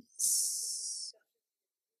stains?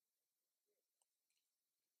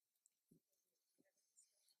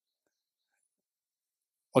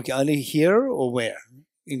 Okay, only here or where?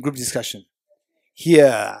 In group discussion.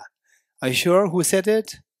 Here. Are you sure who said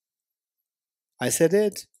it? I said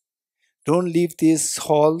it? Don't leave this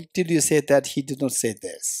hall till you say that he did not say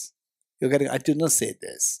this. You're getting, I did not say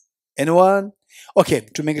this. Anyone? Okay,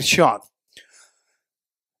 to make it short.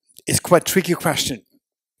 It's quite tricky question.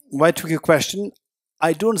 Why tricky question?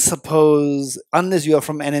 I don't suppose, unless you are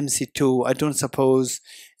from NMC2, I don't suppose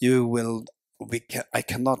you will, I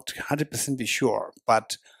cannot 100% be sure,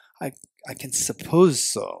 but I can suppose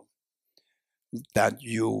so, that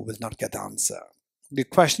you will not get the answer. The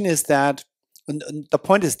question is that, the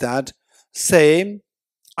point is that, say,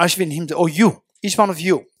 Ashwin himself, or you, each one of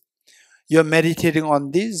you, you're meditating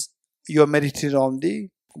on this, you're meditating on the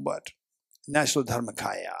what? Natural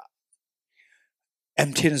Dharmakaya.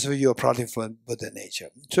 Emptiness of your product for Buddha nature.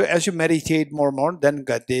 So as you meditate more and more, then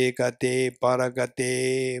gate,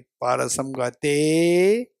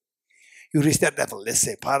 parasamgate, you reach that level. Let's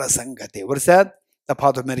say parasangate. What is that? The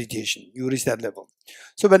path of meditation. You reach that level.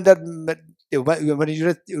 So when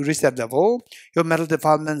you reach that level, your mental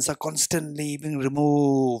defilements are constantly being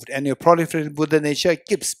removed, and your proliferating Buddha nature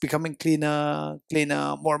keeps becoming cleaner,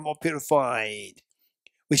 more and more purified,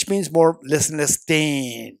 which means less and less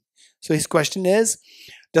stain. So his question is,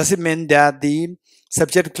 does it mean that the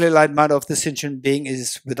subjective clear light mind of the sentient being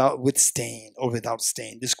is with stain or without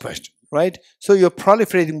stain? This question, right? So you're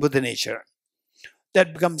proliferating Buddha nature.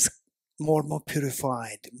 That becomes more and more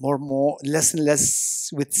purified, less and less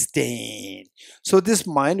with stain. So this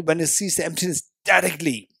mind, when it sees the emptiness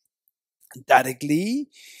directly,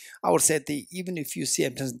 I would say that even if you see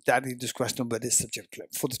emptiness directly, this question about is subjective clear.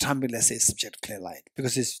 For the time being, let's say it's subjective clear light,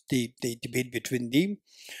 because it's the debate between the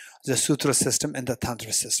Sutra system and the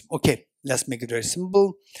Tantra system. Okay, let's make it very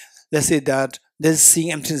simple. Let's say that there's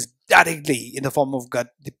seeing emptiness directly in the form of gate,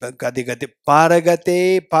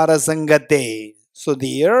 paragate, parasangate. So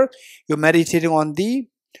there, you're meditating on the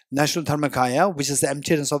National Dharmakaya, which is the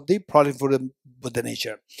emptiness of the proliferated Buddha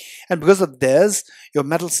nature. And because of this, your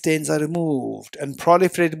mental stains are removed, and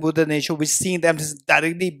proliferated Buddha nature, which seeing the emptiness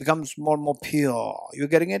directly, becomes more and more pure. You're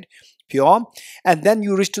getting it? Pure. And then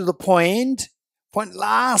you reach to the point,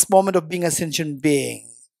 last moment of being a sentient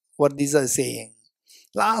being. What these are saying.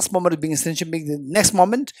 Last moment of being a sentient being, the next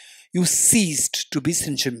moment, you ceased to be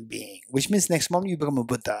sentient being, which means next moment you become a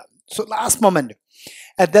Buddha. So last moment,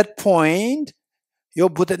 at that point, your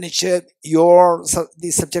Buddha nature,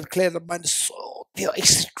 the subject clear mind is so pure,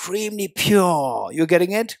 extremely pure. You're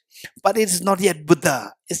getting it? But it is not yet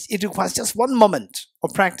Buddha. It requires just one moment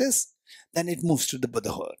of practice, then it moves to the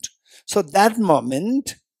Buddhahood. So that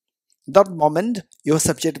moment, your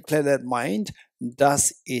subject clear mind,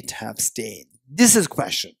 does it have stain? This is the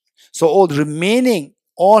question. So all the remaining,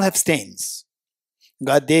 all have stains.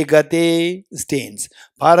 Gade gade stains.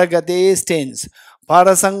 Paragade stains.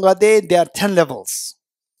 Parasangade, there are 10 levels,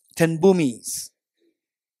 10 bhumis.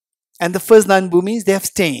 And the first 9 bhumis, they have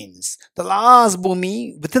stains. The last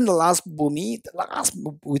bhumi, within the last bhumi,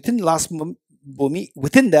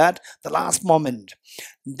 within that, the last moment,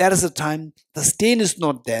 that is the time the stain is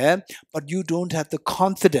not there, but you don't have the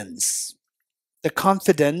confidence. The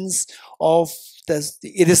confidence of this,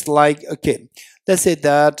 it is like, okay, let's say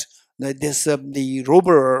that there's the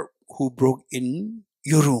robber who broke in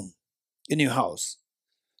your room, in your house.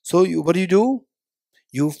 So what do?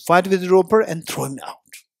 You fight with the robber and throw him out.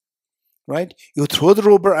 Right? You throw the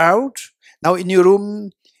robber out. Now in your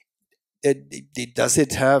room, does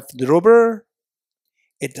it have the robber?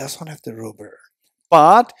 It does not have the robber.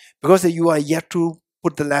 But because you are yet to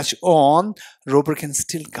put the latch on, robber can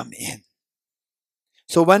still come in.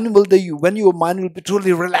 So when your mind will be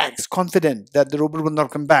totally relaxed, confident that the robber will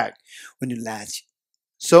not come back? When you latch.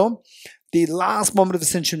 So the last moment of the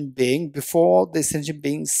sentient being, before the sentient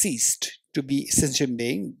being ceased to be sentient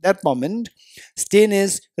being, that moment, stain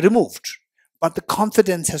is removed. But the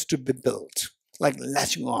confidence has to be built, like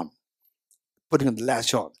latching on, putting the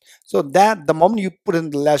latch on. So that the moment you put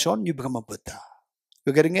in the latch on, you become a Buddha.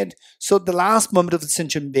 You're getting it? So the last moment of the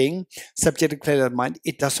sentient being, subjective clarity of mind,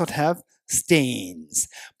 it does not have stains.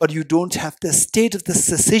 But you don't have the state of the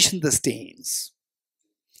cessation of the stains.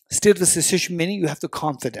 State of the cessation meaning you have the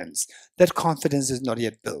confidence. That confidence is not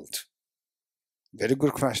yet built. Very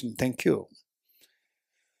good question. Thank you.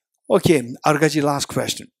 Okay, Argaji, last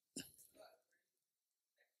question.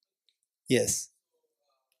 Yes.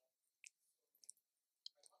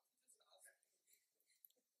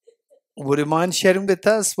 Would you mind sharing with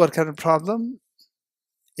us what kind of problem?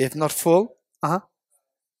 If not full?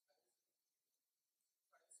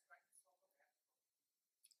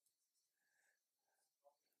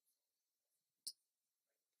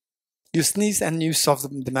 You sneeze and you solve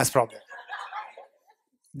the math problem.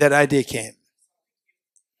 That idea came.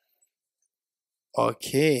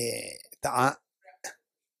 Okay.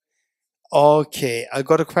 Okay, I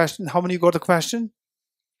got a question. How many got a question?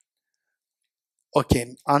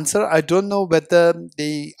 Okay, answer. I don't know whether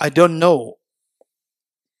I don't know.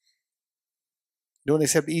 Don't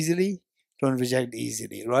accept easily, don't reject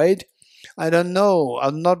easily, right? I don't know.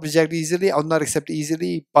 I'll not reject easily, I'll not accept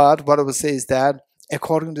easily, but what I would say is that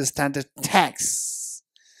according to the standard text,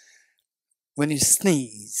 when you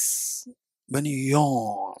sneeze, when you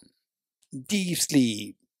yawn, deep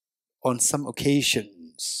sleep, on some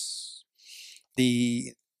occasions,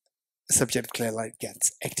 the subjective clear light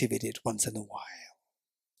gets activated once in a while.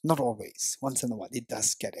 Not always, once in a while, it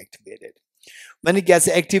does get activated. When it gets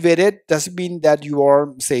activated, doesn't mean that you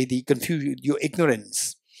are, say, the confusion, your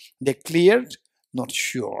ignorance. They're cleared, not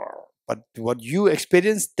sure. But what you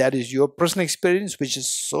experience, that is your personal experience, which is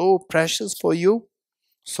so precious for you,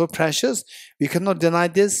 so precious. We cannot deny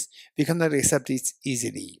this. We cannot accept it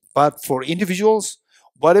easily. But for individuals,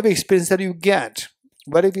 whatever experience that you get,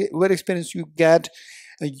 whatever experience you get,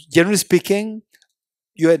 generally speaking,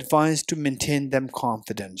 you're advised to maintain them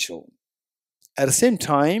confidential. At the same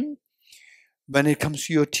time, when it comes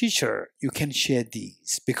to your teacher, you can share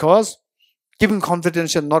these, because keeping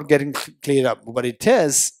confidential, not getting cleared up what it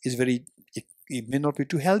is very, it may not be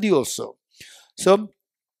too healthy also. So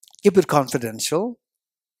keep it confidential.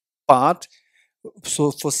 But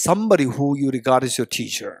so for somebody who you regard as your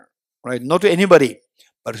teacher, right? Not to anybody,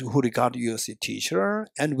 but who regard you as a teacher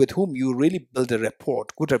and with whom you really build a rapport,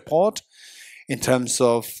 good rapport, in terms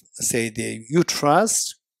of, say, you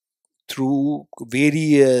trust. Through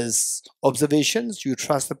various observations, you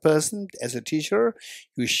trust the person as a teacher,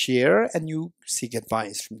 you share and you seek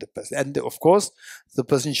advice from the person. And of course, the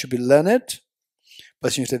person should be learned,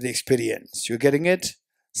 person should have the experience. You're getting it?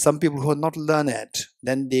 Some people who are not learned,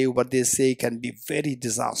 then what they say can be very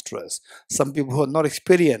disastrous. Some people who are not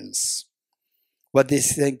experienced, what they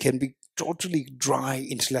say can be totally dry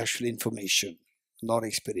intellectual information, not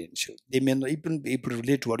experiential. They may not even be able to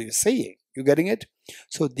relate to what you're saying. You getting it?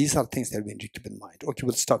 So these are things that we need to keep in mind. Okay,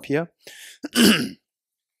 we'll stop here.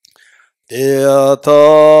 Teta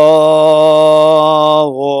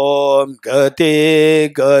Om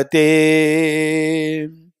Gate Gate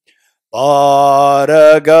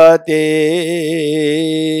Paragate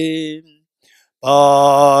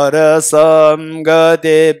Parasam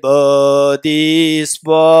Gate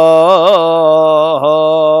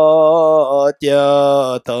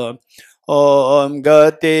Bodhisvatyata Om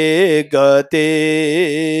Gate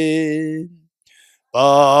Gate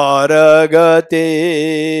Paragate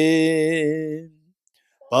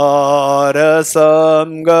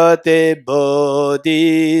Parasam Gate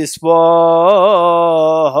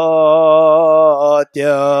Bodhisvatyata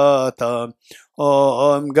Satyatam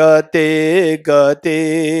Om Gati Gati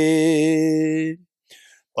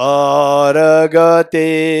Paragati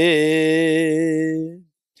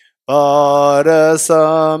Parasamgate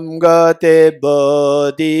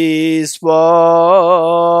Bodhi Swaha.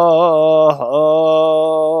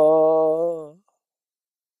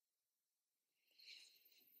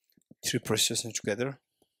 Three processions together.